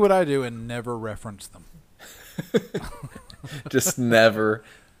you could do what I do and never reference them. Just never...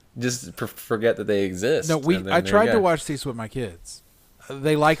 Just forget that they exist. No, I tried to watch these with my kids.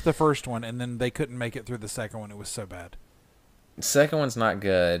 They liked the first one, and then they couldn't make it through the second one. It was so bad. The second one's not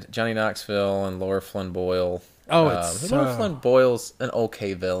good. Johnny Knoxville and Laura Flynn Boyle. Oh, Laura Flynn Boyle's an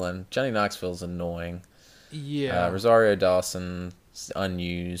okay villain. Johnny Knoxville's annoying. Yeah. Rosario Dawson's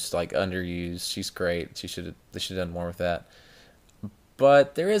unused, underused. She's great. They should have done more with that.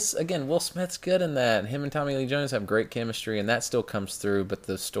 But there is, again, Will Smith's good in that. Him and Tommy Lee Jones have great chemistry, and that still comes through, but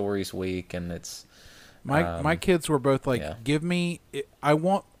the story's weak, and it's... My kids were both like, yeah. Give me... I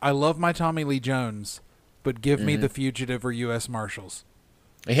love my Tommy Lee Jones, but give me The Fugitive or U.S. Marshals.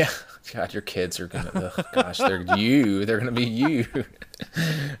 Yeah. God, your kids are going to... gosh, they're you. They're going to be you.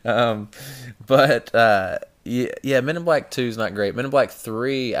 Men in Black 2 is not great. Men in Black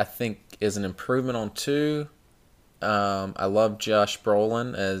 3, I think, is an improvement on 2. I love Josh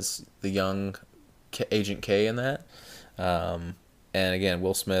Brolin as the young Agent K in that. And again,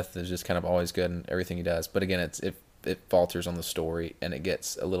 Will Smith is just kind of always good in everything he does. But again, it falters on the story, and it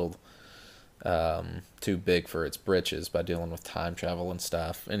gets a little too big for its britches by dealing with time travel and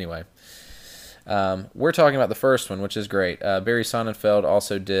stuff. Anyway, we're talking about the first one, which is great. Barry Sonnenfeld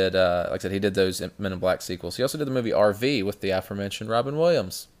also did, like I said, he did those Men in Black sequels. He also did the movie RV with the aforementioned Robin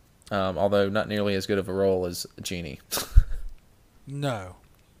Williams. Although not nearly as good of a role as Genie. No.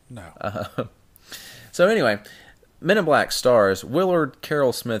 So anyway, Men in Black stars Willard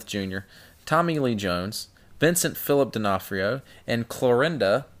Carroll Smith Jr., Tommy Lee Jones, Vincent Philip D'Onofrio, and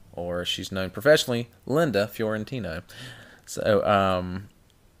Clorinda, or she's known professionally, Linda Fiorentino. So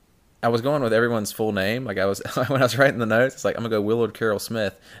I was going with everyone's full name. Like when I was writing the notes, it's like, I'm gonna go Willard Carroll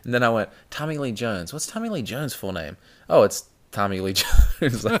Smith, and then I went Tommy Lee Jones. What's Tommy Lee Jones' full name? Oh, it's Tommy Lee Jones.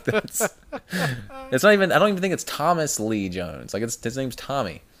 It's not even. I don't even think it's Thomas Lee Jones. His name's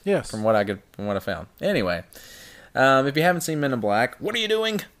Tommy. Yes. From what I found. Anyway, if you haven't seen Men in Black, what are you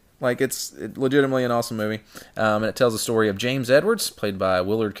doing? It's legitimately an awesome movie, and it tells the story of James Edwards, played by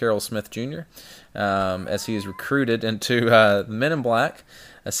Willard Carroll Smith Jr., as he is recruited into Men in Black,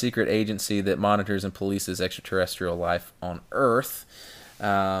 a secret agency that monitors and polices extraterrestrial life on Earth.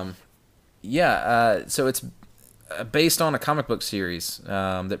 So it's based on a comic book series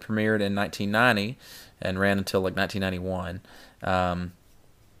that premiered in 1990 and ran until 1991.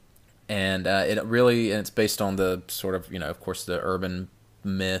 And it's based on the sort of, of course, the urban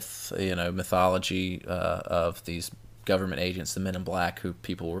mythology of these government agents, the Men in Black, who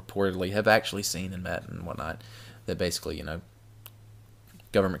people reportedly have actually seen and met and whatnot, that basically,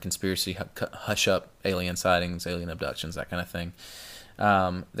 government conspiracy, hush up alien sightings, alien abductions, that kind of thing.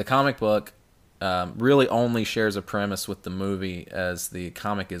 The comic book really only shares a premise with the movie, as the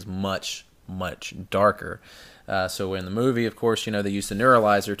comic is much, much darker. So in the movie, of course, they use the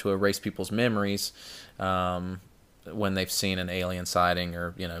neuralizer to erase people's memories when they've seen an alien sighting,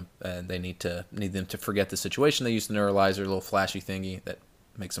 or they need them to forget the situation. They use the neuralizer, a little flashy thingy that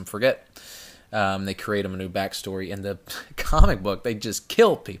makes them forget. They create them a new backstory. In the comic book, they just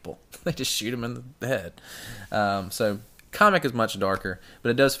kill people. They just shoot them in the head. So comic is much darker, but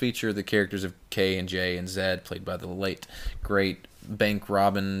it does feature the characters of K and J and Zed, played by the late great bank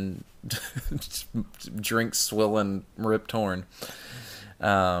robbing, drink swilling Rip Torn.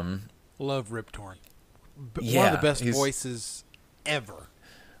 Love Rip Torn. One of the best voices ever.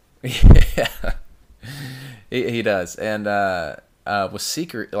 Yeah, he does, and was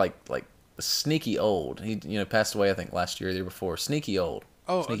secret like sneaky old. He passed away, I think, last year or the year before. Sneaky old.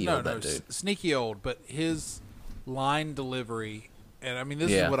 Oh, Sneaky no, old, that dude. sneaky old, but his line delivery, and I mean,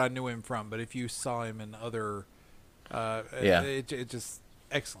 this is what I knew him from, but if you saw him in other, it just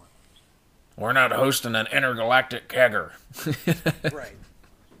excellent. We're not hosting an intergalactic kegger. Right.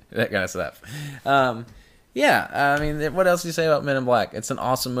 That kind of stuff. I mean, what else do you say about Men in Black? It's an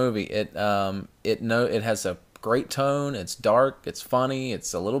awesome movie. It has a great tone. It's dark. It's funny.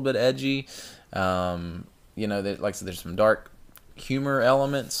 It's a little bit edgy. Like I said, there's some dark humor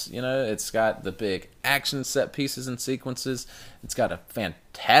elements. It's got the big action set pieces and sequences. It's got a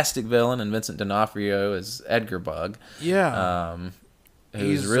fantastic villain in Vincent D'Onofrio as Edgar Bug. Yeah.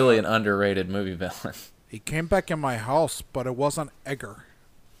 Who's really an underrated movie villain. He came back in my house, but it wasn't Edgar.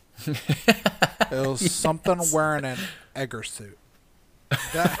 It was something wearing an Edgar suit.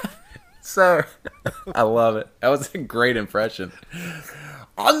 So, I love it. That was a great impression.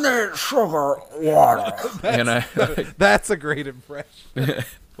 I need sugar water. That's a great impression.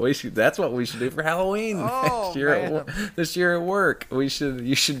 That's what we should do for Halloween this year at work. You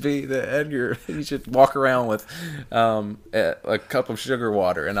should be the Edgar. You should walk around with a cup of sugar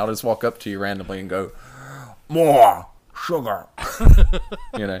water, and I'll just walk up to you randomly and go, more sugar.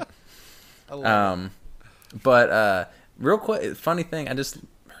 But real quick, funny thing, I just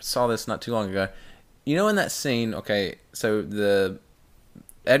saw this not too long ago. In that scene, okay, so the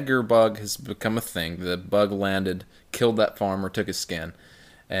Edgar Bug has become a thing. The bug landed, killed that farmer, took his skin.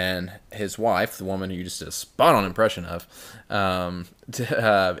 And his wife, the woman who you just did a spot-on impression of,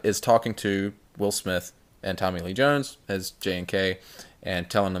 is talking to Will Smith and Tommy Lee Jones as J&K and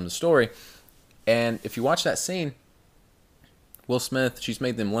telling them the story. And if you watch that scene, Will Smith, she's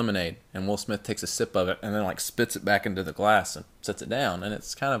made them lemonade, and Will Smith takes a sip of it and then spits it back into the glass and sets it down. And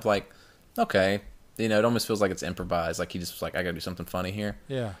it's kind of like, okay, it almost feels like it's improvised. Like he just was like, I gotta do something funny here.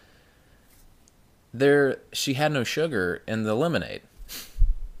 Yeah. She had no sugar in the lemonade.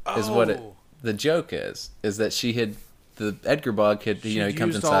 Is what the joke is that the Edgar Bug had, he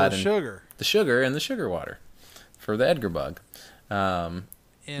comes inside and the sugar and the sugar water for the Edgar Bug. And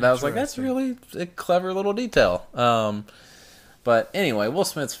I was like, that's really a clever little detail. But anyway, Will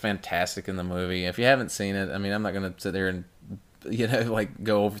Smith's fantastic in the movie. If you haven't seen it, I mean, I'm not going to sit there and,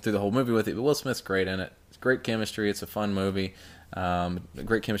 go over through the whole movie with it, but Will Smith's great in it. It's great chemistry. It's a fun movie.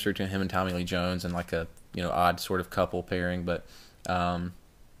 Great chemistry between him and Tommy Lee Jones and a, odd sort of couple pairing, but,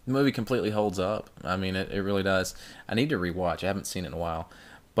 the movie completely holds up. I mean, it really does. I need to rewatch. I haven't seen it in a while.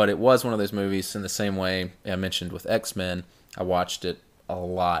 But it was one of those movies in the same way I mentioned with X-Men. I watched it a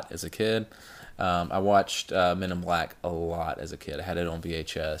lot as a kid. I watched Men in Black a lot as a kid. I had it on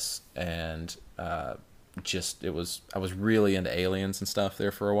VHS. And I was really into aliens and stuff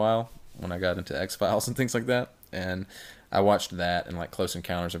there for a while when I got into X-Files and things like that. And I watched that and Close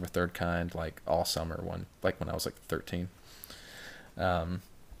Encounters of a Third Kind all summer when I was 13.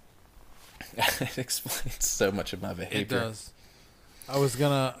 It explains so much of my behavior. It does. I was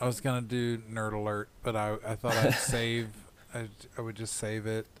gonna do Nerd Alert, but I thought I'd save. I would just save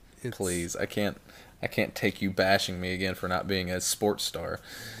it. Please, I can't take you bashing me again for not being a sports star.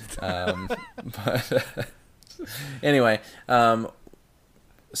 But anyway,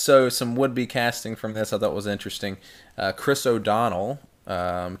 so some would-be casting from this I thought was interesting. Chris O'Donnell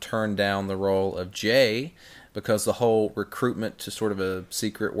turned down the role of Jay because the whole recruitment to sort of a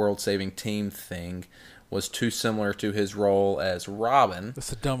secret world-saving team thing was too similar to his role as Robin. That's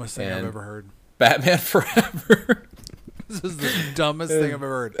the dumbest thing I've ever heard. Batman Forever. This is the dumbest thing I've ever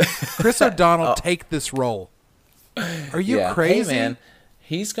heard. Chris O'Donnell take this role. Are you crazy? Hey, man,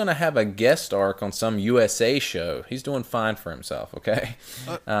 he's going to have a guest arc on some USA show. He's doing fine for himself, okay?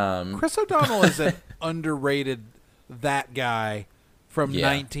 Chris O'Donnell is an underrated that guy from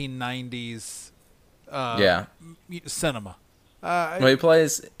 1990s cinema. Well, he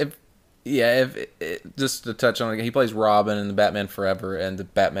plays... just to touch on it, he plays Robin in the Batman Forever and the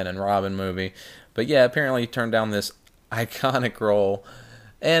Batman and Robin movie. But yeah, apparently he turned down this iconic role.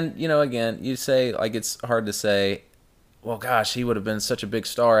 And, again, you say, it's hard to say, well, gosh, he would have been such a bigger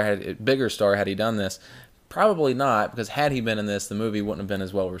star had he done this. Probably not, because had he been in this, the movie wouldn't have been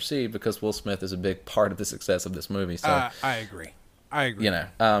as well received because Will Smith is a big part of the success of this movie. So I agree.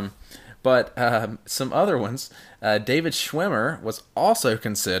 But some other ones, David Schwimmer was also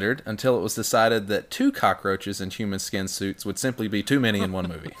considered until it was decided that 2 cockroaches in human skin suits would simply be too many in one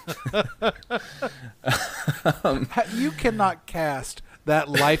movie. You cannot cast that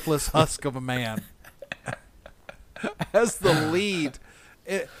lifeless husk of a man as the lead.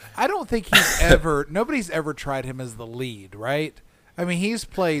 I don't think nobody's ever tried him as the lead, right? I mean, he's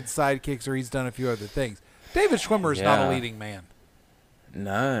played sidekicks or he's done a few other things. David Schwimmer is not a leading man.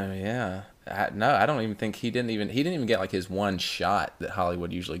 No, yeah. No, I don't even think he didn't even get like his one shot that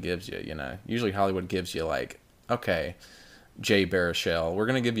Hollywood usually gives you, you know. Usually Hollywood gives you like, okay, Jay Baruchel, we're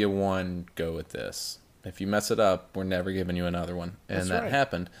going to give you one go at this. If you mess it up, we're never giving you another one. And That's that right.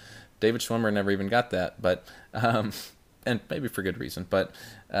 happened. David Schwimmer never even got that, but and maybe for good reason. But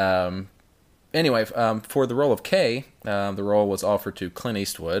anyway, for the role of Kay, the role was offered to Clint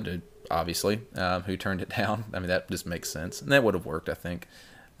Eastwood, obviously, who turned it down. I mean, that just makes sense. And that would have worked, I think.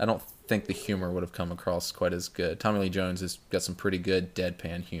 I don't think the humor would have come across quite as good. Tommy Lee Jones has got some pretty good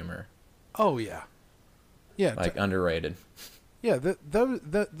deadpan humor. Oh yeah, yeah, Like, underrated. yeah.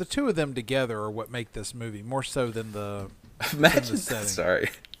 The two of them together are what make this movie more so than the Imagine, setting. sorry.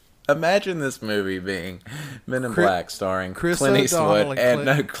 Imagine this movie being Men in Black, starring Chris Clint O'Donnell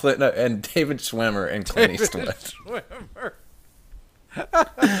Eastwood and and David Schwimmer and Clint Eastwood. Schwimmer.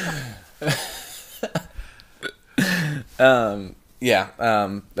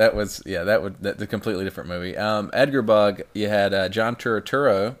 That's a completely different movie. Edgar Bug, you had John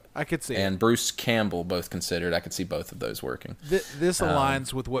Turturro I could see and it. Bruce Campbell both considered. I could see both of those working. This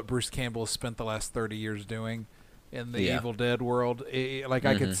aligns with what Bruce Campbell has spent the last 30 years doing in the Yeah. Evil Dead world.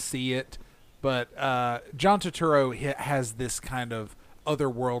 I could see it, but John Turturro has this kind of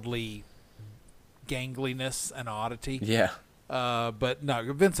otherworldly gangliness and oddity. Yeah. But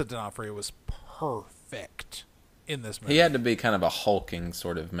no, Vincent D'Onofrio was perfect in this movie. He had to be kind of a hulking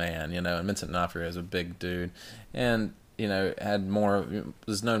sort of man, you know, and Vincent D'Onofrio is a big dude. And, you know,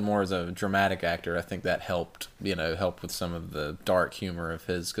 was known more as a dramatic actor. I think that helped with some of the dark humor of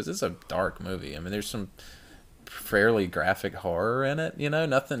his, because it's a dark movie. I mean, there's some fairly graphic horror in it, you know,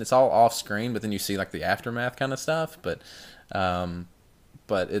 it's all off screen, but then you see like the aftermath kind of stuff. But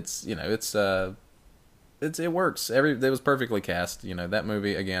it's, you know, it works. It was perfectly cast. You know, that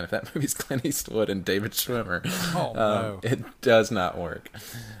movie, again, if that movie's Clint Eastwood and David Schwimmer, no. it does not work.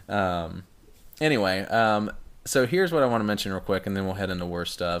 Anyway, so here's what I want to mention real quick, and then we'll head into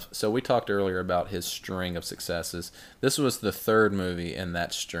worse stuff. So we talked earlier about his string of successes. This was the third movie in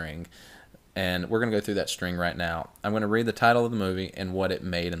that string, and we're going to go through that string right now. I'm going to read the title of the movie and what it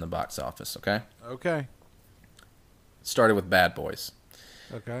made in the box office, okay? Okay. Started with Bad Boys,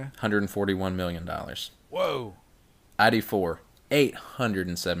 Okay. $141 million. Whoa. ID4,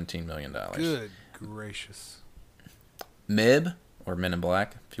 $817 million. Good gracious. MIB, or Men in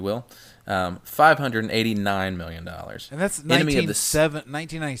Black, if you will, $589 million. And that's Enemy of the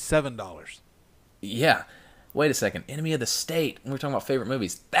 $1997. Yeah. Wait a second. Enemy of the State. When we're talking about favorite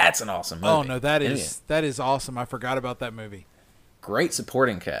movies, that's an awesome movie. Oh no, that is awesome. I forgot about that movie. Great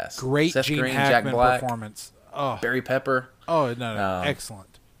supporting cast. Great Seth Gene Green, Hackman Jack Black, performance. Oh, Barry Pepper. oh no,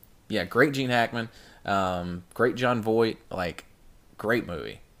 excellent. Yeah, great Gene Hackman. Great John Voight. Like, great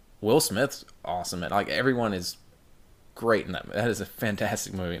movie. Will Smith's awesome. Like, everyone is great in that. That is a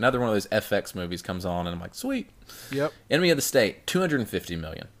fantastic movie. Another one of those FX movies comes on, and I'm like, sweet. Yep. Enemy of the State, $250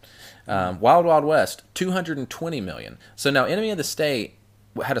 million. Wild Wild West, $220 million. So now Enemy of the State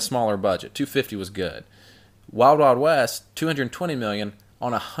had a smaller budget. $250 was good. Wild Wild West, $220 million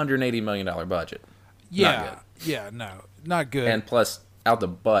on a $180 million budget. Yeah. Not good. Yeah. No, not good. And plus, out the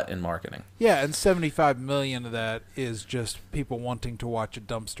butt in marketing. Yeah, and 75 million of that is just people wanting to watch a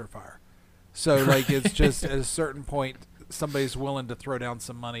dumpster fire. So like it's just at a certain point somebody's willing to throw down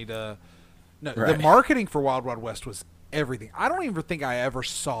some money to no Right. The marketing for Wild Wild West was everything. I don't even think I ever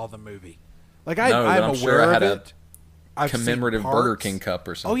saw the movie. Like No, but I'm I'm aware sure I had of a it. I've seen Commemorative parts. Burger King cup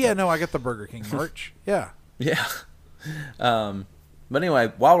or something. Oh yeah, no, I got the Burger King merch. Yeah. Yeah. But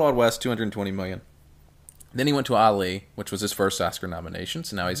anyway, Wild Wild West, $220 million. Then he went to Ali, which was his first Oscar nomination.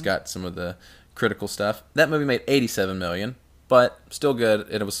 So now he's got some of the critical stuff. That movie made $87 million, but still good.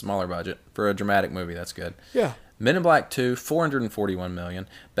 It was a smaller budget for a dramatic movie. That's good. Yeah. Men in Black 2, $441 million.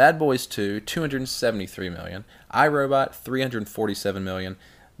 Bad Boys 2, $273 million. iRobot, $347 million.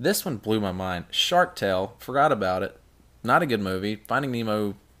 This one blew my mind. Shark Tale, forgot about it. Not a good movie. Finding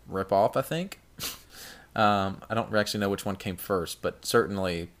Nemo ripoff, I think. I don't actually know which one came first, but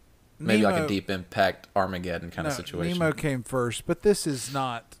certainly maybe like a Deep Impact Armageddon kind of situation. Nemo came first, but this is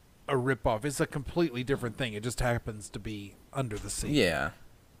not a ripoff. It's a completely different thing. It just happens to be under the sea. Yeah.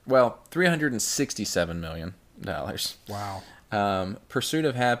 Well, $367 million. Wow. Pursuit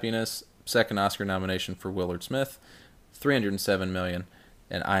of Happiness, second Oscar nomination for Willard Smith, $307 million.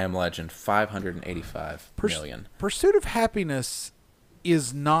 And I Am Legend, $585 million. Pursuit of Happiness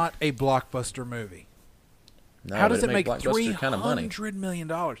is not a blockbuster movie. No, How but does it make blockbuster kind of money? $300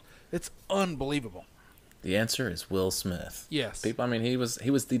 million? It's unbelievable. The answer is Will Smith. Yes. People, I mean, he was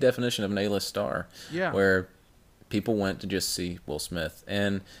the definition of an A-list star. Yeah. Where people went to just see Will Smith,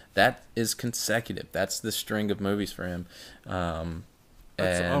 and that is consecutive. That's the string of movies for him.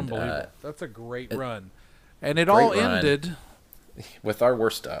 That's and unbelievable. That's a great run. And it great all run. ended with our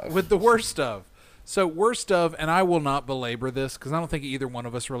worst of. with the worst of. So worst of, and I will not belabor this because I don't think either one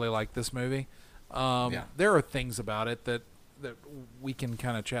of us really liked this movie. There are things about it that we can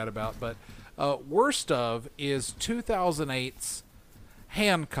kind of chat about, but worst of is 2008's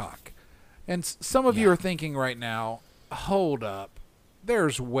Hancock. And some of you are thinking right now, hold up,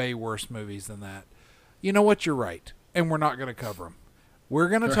 there's way worse movies than that. You know what? You're right, and we're not going to cover them. We're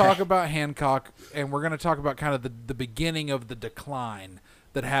going to talk about Hancock, and we're going to talk about kind of the beginning of the decline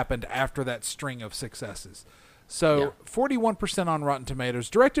that happened after that string of successes. So 41% on Rotten Tomatoes,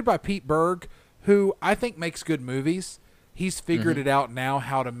 directed by Pete Berg, who I think makes good movies. He's figured it out now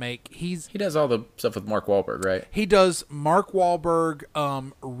how to make. He does all the stuff with Mark Wahlberg, right? He does Mark Wahlberg,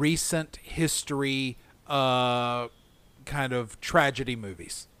 recent history, kind of tragedy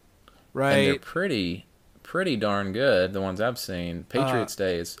movies, right? And they're pretty darn good. The ones I've seen. Patriots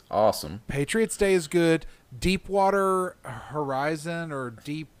Day is awesome. Patriots Day is good. Deepwater Horizon or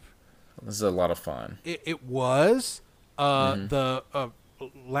Deep. This is a lot of fun. It was the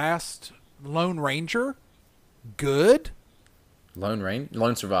last Lone Ranger, good. Lone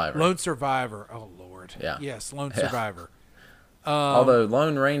Survivor. Lone Survivor. Oh Lord. Yeah. Yes, Lone Survivor. Although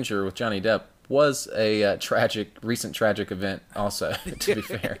Lone Ranger with Johnny Depp was a recent tragic event also, to be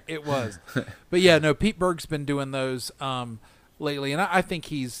fair. It was. But yeah, no, Pete Berg's been doing those lately, and I think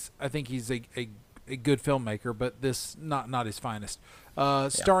he's a good filmmaker, but this not his finest.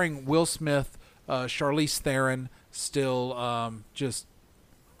 Starring Will Smith, Charlize Theron, still just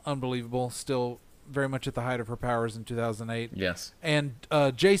unbelievable, still very much at the height of her powers in 2008. Yes. And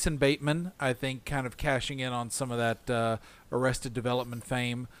Jason Bateman, I think, kind of cashing in on some of that Arrested Development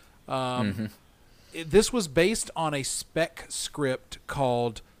fame. This was based on a spec script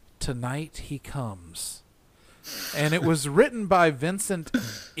called Tonight He Comes. And it was written by Vincent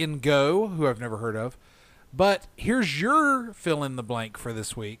Ngo, who I've never heard of. But here's your fill in the blank for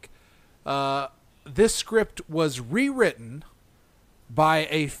this week. This script was rewritten by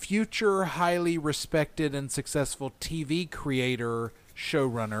a future highly respected and successful TV creator,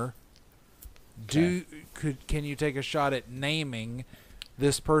 showrunner. Can you take a shot at naming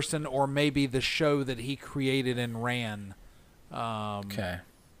this person or maybe the show that he created and ran? Okay.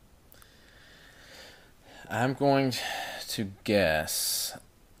 I'm going to guess,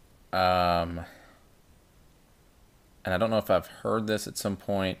 and I don't know if I've heard this at some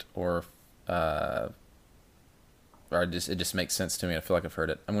point or it just makes sense to me. I feel like I've heard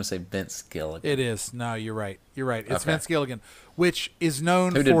it. I'm going to say Vince Gilligan. It is. No, you're right. You're right. It's Vince Gilligan, which is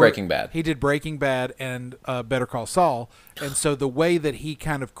known for... Who did Breaking Bad? He did Breaking Bad and Better Call Saul. And so the way that he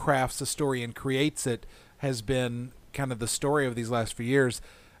kind of crafts a story and creates it has been kind of the story of these last few years.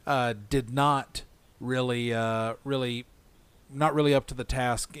 Did not really not really up to the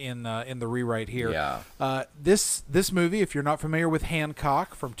task in the rewrite here. Yeah. This movie, if you're not familiar with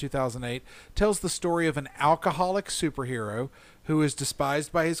Hancock from 2008, tells the story of an alcoholic superhero who is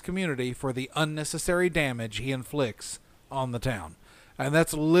despised by his community for the unnecessary damage he inflicts on the town. And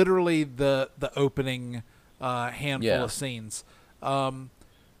that's literally the opening handful of scenes.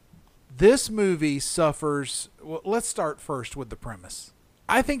 This movie suffers... Well, let's start first with the premise.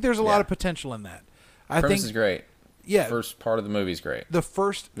 I think there's a lot of potential in that. The premise is great. Yeah, first part of the movie is great. The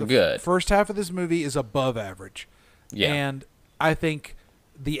first half of this movie is above average. Yeah, and I think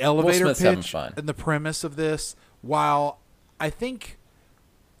the elevator pitch and the premise of this, while I think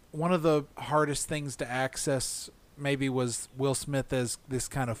one of the hardest things to access maybe was Will Smith as this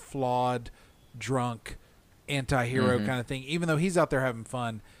kind of flawed, drunk, anti-hero kind of thing. Even though he's out there having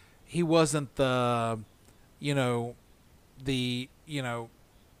fun, he wasn't the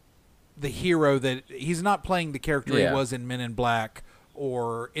hero that he's not playing the character he was in Men in Black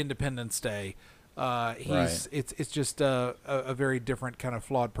or Independence Day. It's just a very different kind of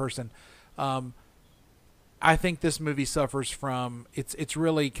flawed person. I think this movie suffers from it's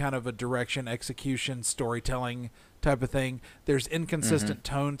really kind of a direction, execution, storytelling type of thing. There's inconsistent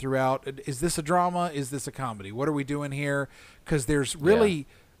tone throughout. Is this a drama? Is this a comedy? What are we doing here? Because there's really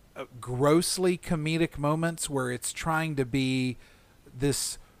grossly comedic moments where it's trying to be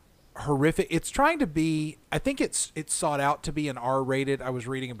this horrific. It's trying to be, I think it's sought out to be an R-rated. I was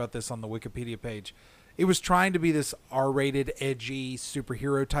reading about this on the Wikipedia page. It was trying to be this R-rated, edgy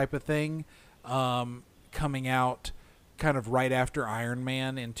superhero type of thing, coming out kind of right after Iron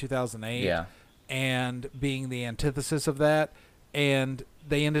Man in 2008, and being the antithesis of that. And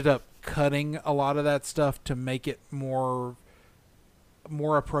they ended up cutting a lot of that stuff to make it more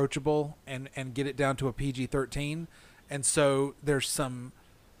approachable and get it down to a PG-13. And so there's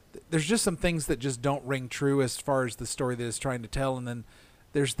just some things that just don't ring true as far as the story that it's trying to tell. And then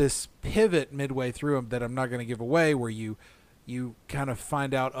there's this pivot midway through them that I'm not going to give away, where you kind of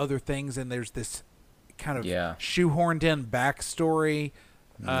find out other things, and there's this kind of shoehorned in backstory,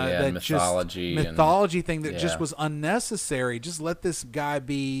 that mythology thing that just was unnecessary. Just let this guy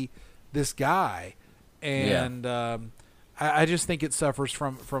be this guy, and I just think it suffers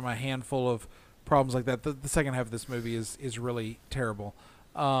from a handful of problems like that. The second half of this movie is really terrible.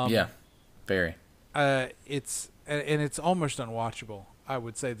 Very. It's almost unwatchable, I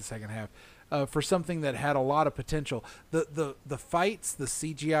would say, the second half, for something that had a lot of potential. The fights, the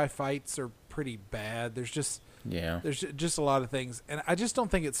CGI fights, are pretty bad. There's just a lot of things, and I just don't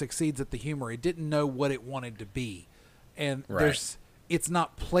think it succeeds at the humor. It didn't know what it wanted to be, and it's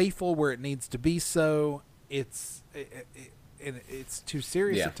not playful where it needs to be. So it's too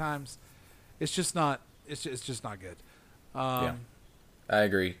serious at times. It's just not. It's just not good. I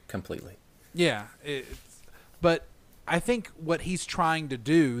agree completely. Yeah, but I think what he's trying to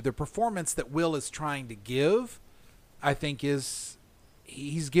do, the performance that Will is trying to give, I think he's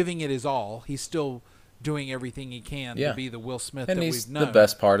giving it his all. He's still doing everything he can to be the Will Smith that we've known. And he's the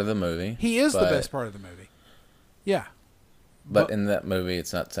best part of the movie. He is the best part of the movie. Yeah. But in that movie,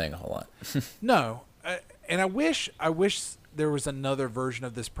 it's not saying a whole lot. No. And I wish there was another version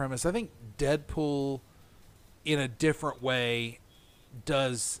of this premise. I think Deadpool, in a different way,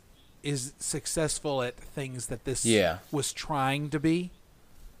 is successful at things that this was trying to be.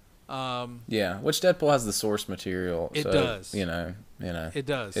 Which Deadpool has the source material. It does. You know. It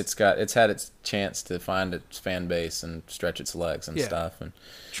does. It's had its chance to find its fan base and stretch its legs and stuff. And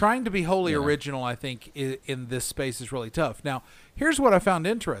trying to be wholly original, I think, in this space is really tough. Now, here's what I found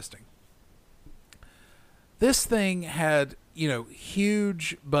interesting. This thing had,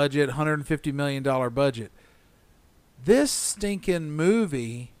 huge budget, $150 million budget. This stinking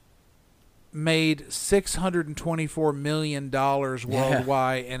movie made $624 million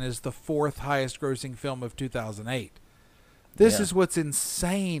worldwide and is the fourth highest grossing film of 2008. This is what's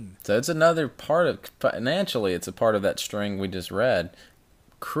insane. So it's another part of, financially, it's a part of that string we just read.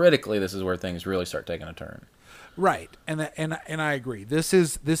 Critically, this is where things really start taking a turn. Right, and I agree. This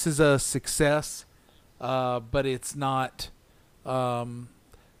is a success, but it's not. So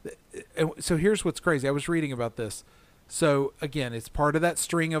here's what's crazy. I was reading about this. So again, it's part of that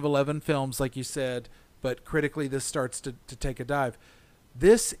string of 11 films, like you said, but critically, this starts to take a dive.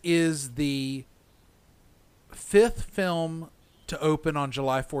 This is the fifth film to open on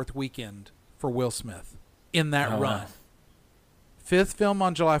July 4th weekend for Will Smith in that run. Wow. Fifth film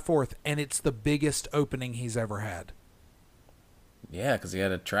on July 4th, and it's the biggest opening he's ever had. Yeah, because he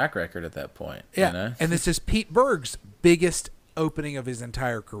had a track record at that point. Yeah, and this is Pete Berg's biggest opening of his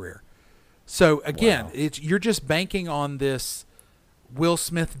entire career. So again, you're just banking on this Will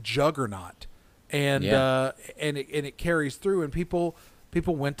Smith juggernaut, and it carries through. And people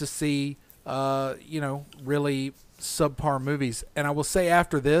went to see really subpar movies. And I will say,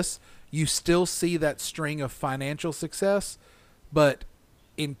 after this, you still see that string of financial success, but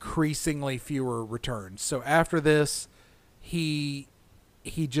increasingly fewer returns. So after this, he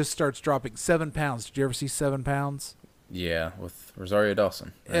just starts dropping 7 pounds. Did you ever see 7 pounds? Yeah, with Rosario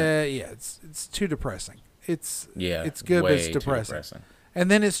Dawson. Right? It's too depressing. It's good, but it's depressing. And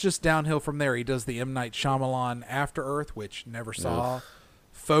then it's just downhill from there. He does the M. Night Shyamalan After Earth, which never saw. Oof.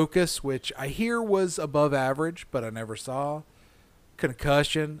 Focus, which I hear was above average, but I never saw.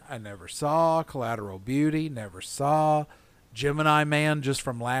 Concussion, I never saw. Collateral Beauty, never saw. Gemini Man, just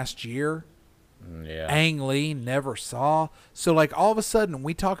from last year. Yeah. Ang Lee, never saw. So like all of a sudden,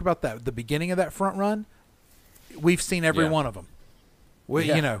 we talk about that the beginning of that front run. We've seen every one of them.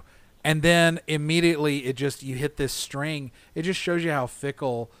 And then immediately you hit this string. It just shows you how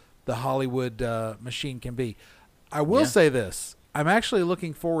fickle the Hollywood machine can be. I will say this. I'm actually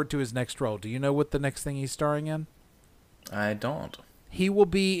looking forward to his next role. Do you know what the next thing he's starring in? I don't. He will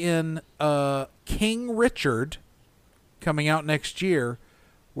be in King Richard, coming out next year,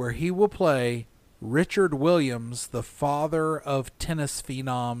 where he will play Richard Williams, the father of tennis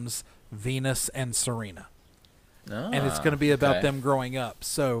phenoms Venus and Serena. And it's going to be about them growing up.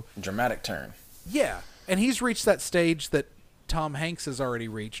 So dramatic turn. Yeah, and he's reached that stage that Tom Hanks has already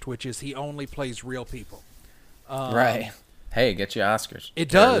reached, which is he only plays real people. Right. Hey, get you Oscars. It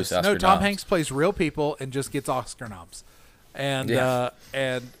does. Tom Hanks plays real people and just gets Oscar noms. And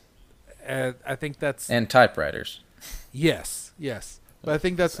and I think that's typewriters. Yes. But I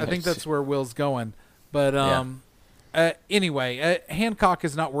think that's where Will's going. But anyway, Hancock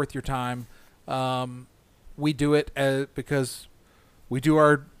is not worth your time. We do it because we do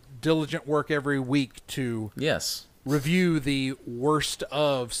our diligent work every week to review the worst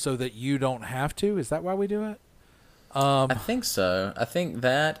of, so that you don't have to. Is that why we do it? I think so. I think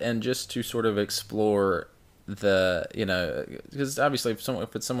that, and just to sort of explore the, because obviously if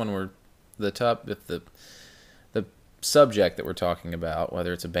it's someone were if the subject that we're talking about,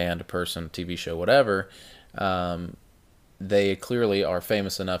 whether it's a band, a person, a TV show, whatever, they clearly are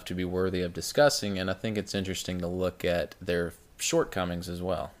famous enough to be worthy of discussing, and I think it's interesting to look at their shortcomings as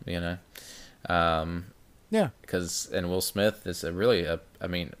well, Yeah. And Will Smith is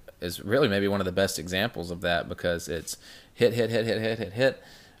is really maybe one of the best examples of that, because it's hit,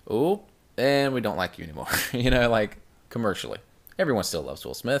 ooh, and we don't like you anymore. Like commercially. Everyone still loves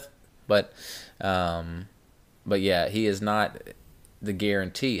Will Smith, but yeah, he is not the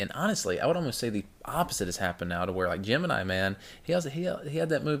guarantee. And honestly, I would almost say the opposite has happened now, to where like Gemini Man, he had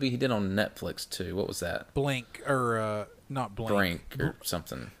that movie he did on Netflix too. What was that? Blink, or not Blink. Brink or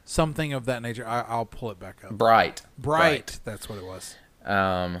something. Something of that nature. I'll pull it back up. Bright. That's what it was.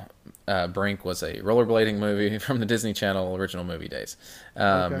 Brink was a rollerblading movie from the Disney Channel original movie days.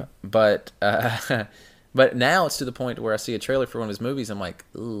 Okay. But but now it's to the point where I see a trailer for one of his movies, I'm like,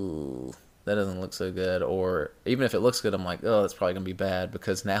 ooh, that doesn't look so good. Or even if it looks good, I'm like, oh, that's probably gonna be bad,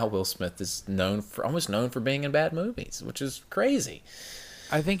 because now Will Smith is almost known for being in bad movies, which is crazy.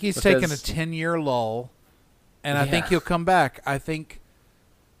 I think he's taken a 10-year lull, and I think he'll come back. I think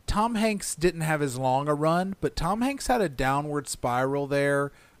Tom Hanks didn't have as long a run, but Tom Hanks had a downward spiral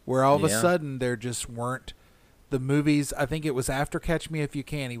there, where all of a sudden there just weren't the movies. I think it was after Catch Me If You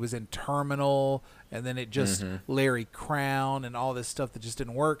Can. He was in Terminal, and then it just Larry Crown and all this stuff that just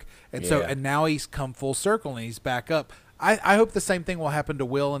didn't work. And and now he's come full circle and he's back up. I hope the same thing will happen to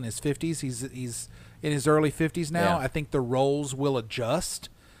Will in his 50s. He's in his early 50s now. I think the roles will adjust.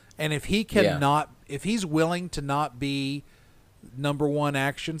 And if he if he's willing to not be number one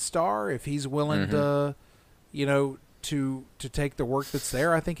action star, if he's willing to, to take the work that's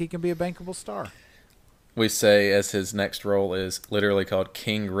there, I think he can be a bankable star. We say as his next role is literally called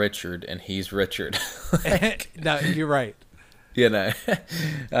King Richard, and he's Richard. No, you're right. But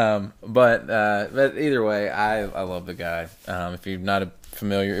either way, I love the guy. If you're not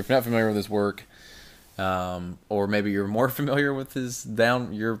familiar with his work, or maybe you're more familiar with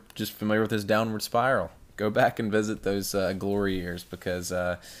you're just familiar with his downward spiral, go back and visit those glory years, because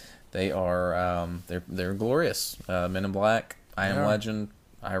they are they're glorious. Men in Black, I Am Legend,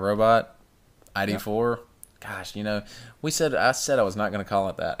 iRobot, ID4. Gosh, I said I was not going to call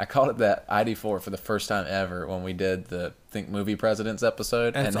it that. I called it that ID4 for the first time ever when we did the Think Movie Presidents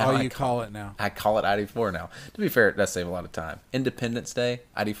episode. That's and all you call it now. I call it ID4 now. To be fair, it does save a lot of time. Independence Day,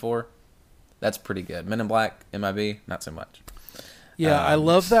 ID4, that's pretty good. Men in Black, MIB, not so much. Yeah, I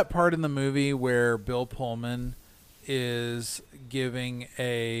love that part in the movie where Bill Pullman is giving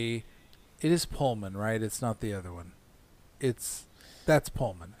it is Pullman, right? It's not the other one. That's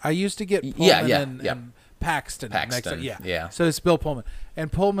Pullman. I used to get Pullman and Paxton. Yeah. So it's Bill Pullman.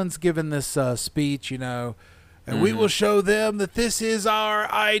 And Pullman's given this speech, and we will show them that this is our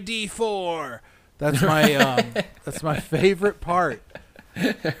ID4. That's my that's my favorite part.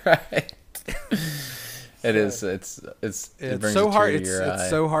 Right. It is. It's so hard. It's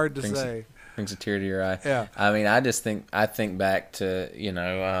so hard to say. Brings a tear to your eye. Yeah. I mean, I think back to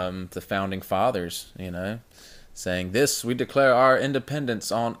the founding fathers. Saying this, we declare our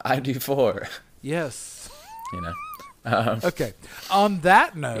independence on ID4. Yes. Okay. On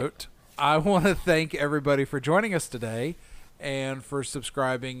that note, I want to thank everybody for joining us today, and for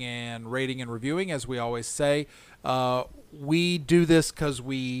subscribing and rating and reviewing. As we always say, we do this because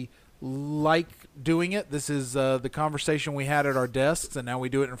we like doing it. This is the conversation we had at our desks, and now we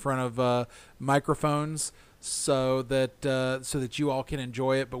do it in front of microphones so that you all can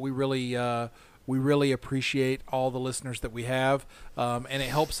enjoy it. But we really appreciate all the listeners that we have, and it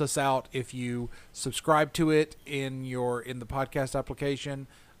helps us out if you subscribe to it in the podcast application.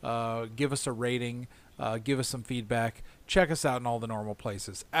 Give us a rating, give us some feedback. Check us out in all the normal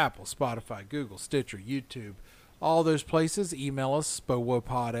places: Apple, Spotify, Google, Stitcher, YouTube, all those places. Email us,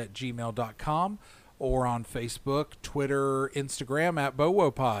 bowopod@gmail.com, or on Facebook, Twitter, Instagram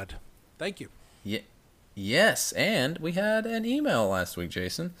 @bowopod. Thank you. Yeah. Yes, and we had an email last week,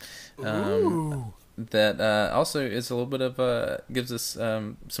 Jason. That also is a little bit of gives us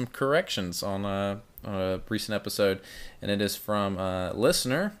some corrections on a recent episode, and it is from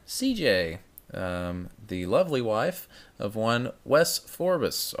listener CJ, the lovely wife of one Wes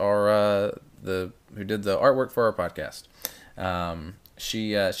Forbus, who did the artwork for our podcast.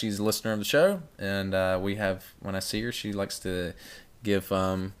 She's a listener of the show, and when I see her, she likes to give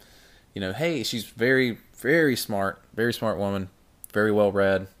hey, she's very, very smart woman, very well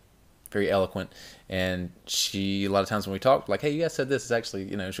read, very eloquent. And she, a lot of times when we talk, like, hey, you guys said this is actually,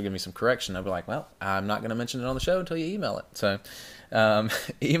 she'll give me some correction. I'll be like, well, I'm not going to mention it on the show until you email it. So,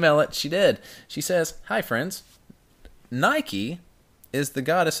 email it. She did. She says, hi, friends. Nike is the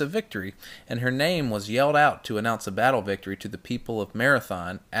goddess of victory, and her name was yelled out to announce a battle victory to the people of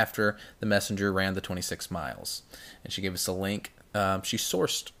Marathon after the messenger ran the 26 miles. And she gave us a link. She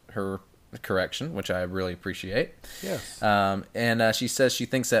sourced her correction, which I really appreciate. Yes. And she says she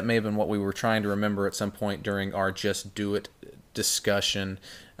thinks that may have been what we were trying to remember at some point during our Just Do It discussion.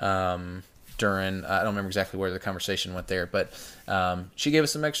 I don't remember exactly where the conversation went there, but she gave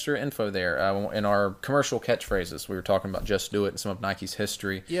us some extra info there in our commercial catchphrases. We were talking about Just Do It and some of Nike's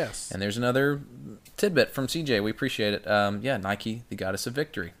history. Yes. And there's another tidbit from CJ. We appreciate it. Nike, the goddess of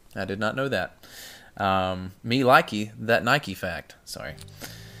victory. I did not know that. Me likey, that Nike fact. Sorry.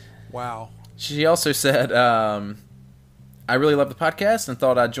 Wow. She also said, I really love the podcast and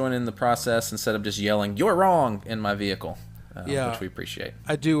thought I'd join in the process instead of just yelling, "You're wrong," in my vehicle. Which we appreciate.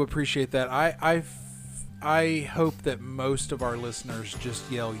 I do appreciate that. I hope that most of our listeners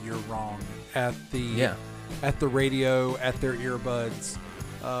just yell "You're wrong" at the radio, at their earbuds,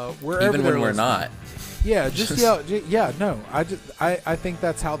 wherever. Even when we're not. Yeah, just yell. Yeah, no. I think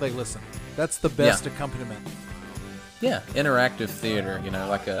that's how they listen. That's the best accompaniment. Yeah, interactive theater.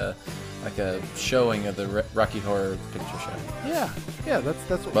 Like a showing of the Rocky Horror Picture Show. Yeah,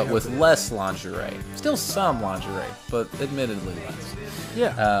 that's what. But with less lingerie, still some lingerie, but admittedly less.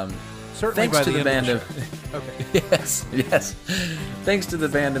 Yeah. Certainly. Thanks by to the band of okay. Yes. Thanks to the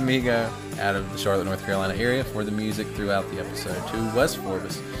band Amigo out of the Charlotte, North Carolina area for the music throughout the episode. To Wes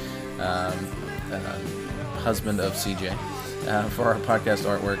Forbus, husband of CJ. For our podcast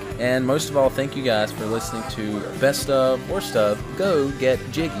artwork. And most of all, thank you guys for listening to Best of, Worst of, Go Get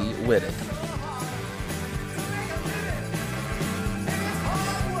Jiggy With It.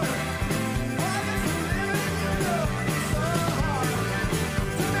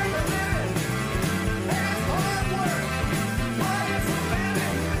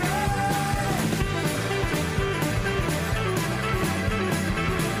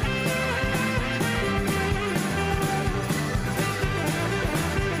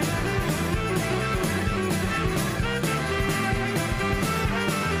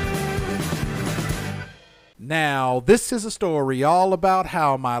 Now, this is a story all about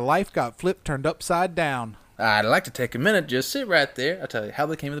how my life got turned upside down. I'd like to take a minute, just sit right there. I'll tell you how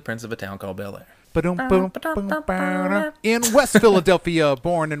they became the prince of a town called Bel Air. In West Philadelphia,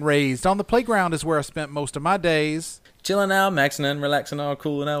 born and raised, on the playground is where I spent most of my days. Chilling out, maxing and relaxing, all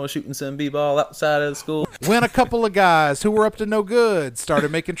cool, and I was shooting some b-ball outside of the school. When a couple of guys who were up to no good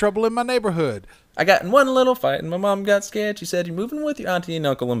started making trouble in my neighborhood. I got in one little fight, and my mom got scared. She said, "You're moving with your auntie and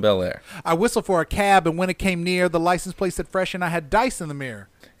uncle in Bel Air." I whistled for a cab, and when it came near, the license plate said fresh, and I had dice in the mirror.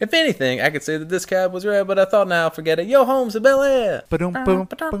 If anything, I could say that this cab was red, but I thought, now forget it. Yo, home's in Bel Air.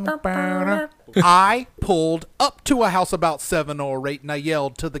 I pulled up to a house about 7 or 8, and I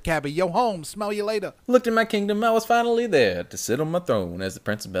yelled to the cabbie, "Yo, home, smell you later." Looked in my kingdom, I was finally there to sit on my throne as the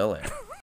Prince of Bel Air.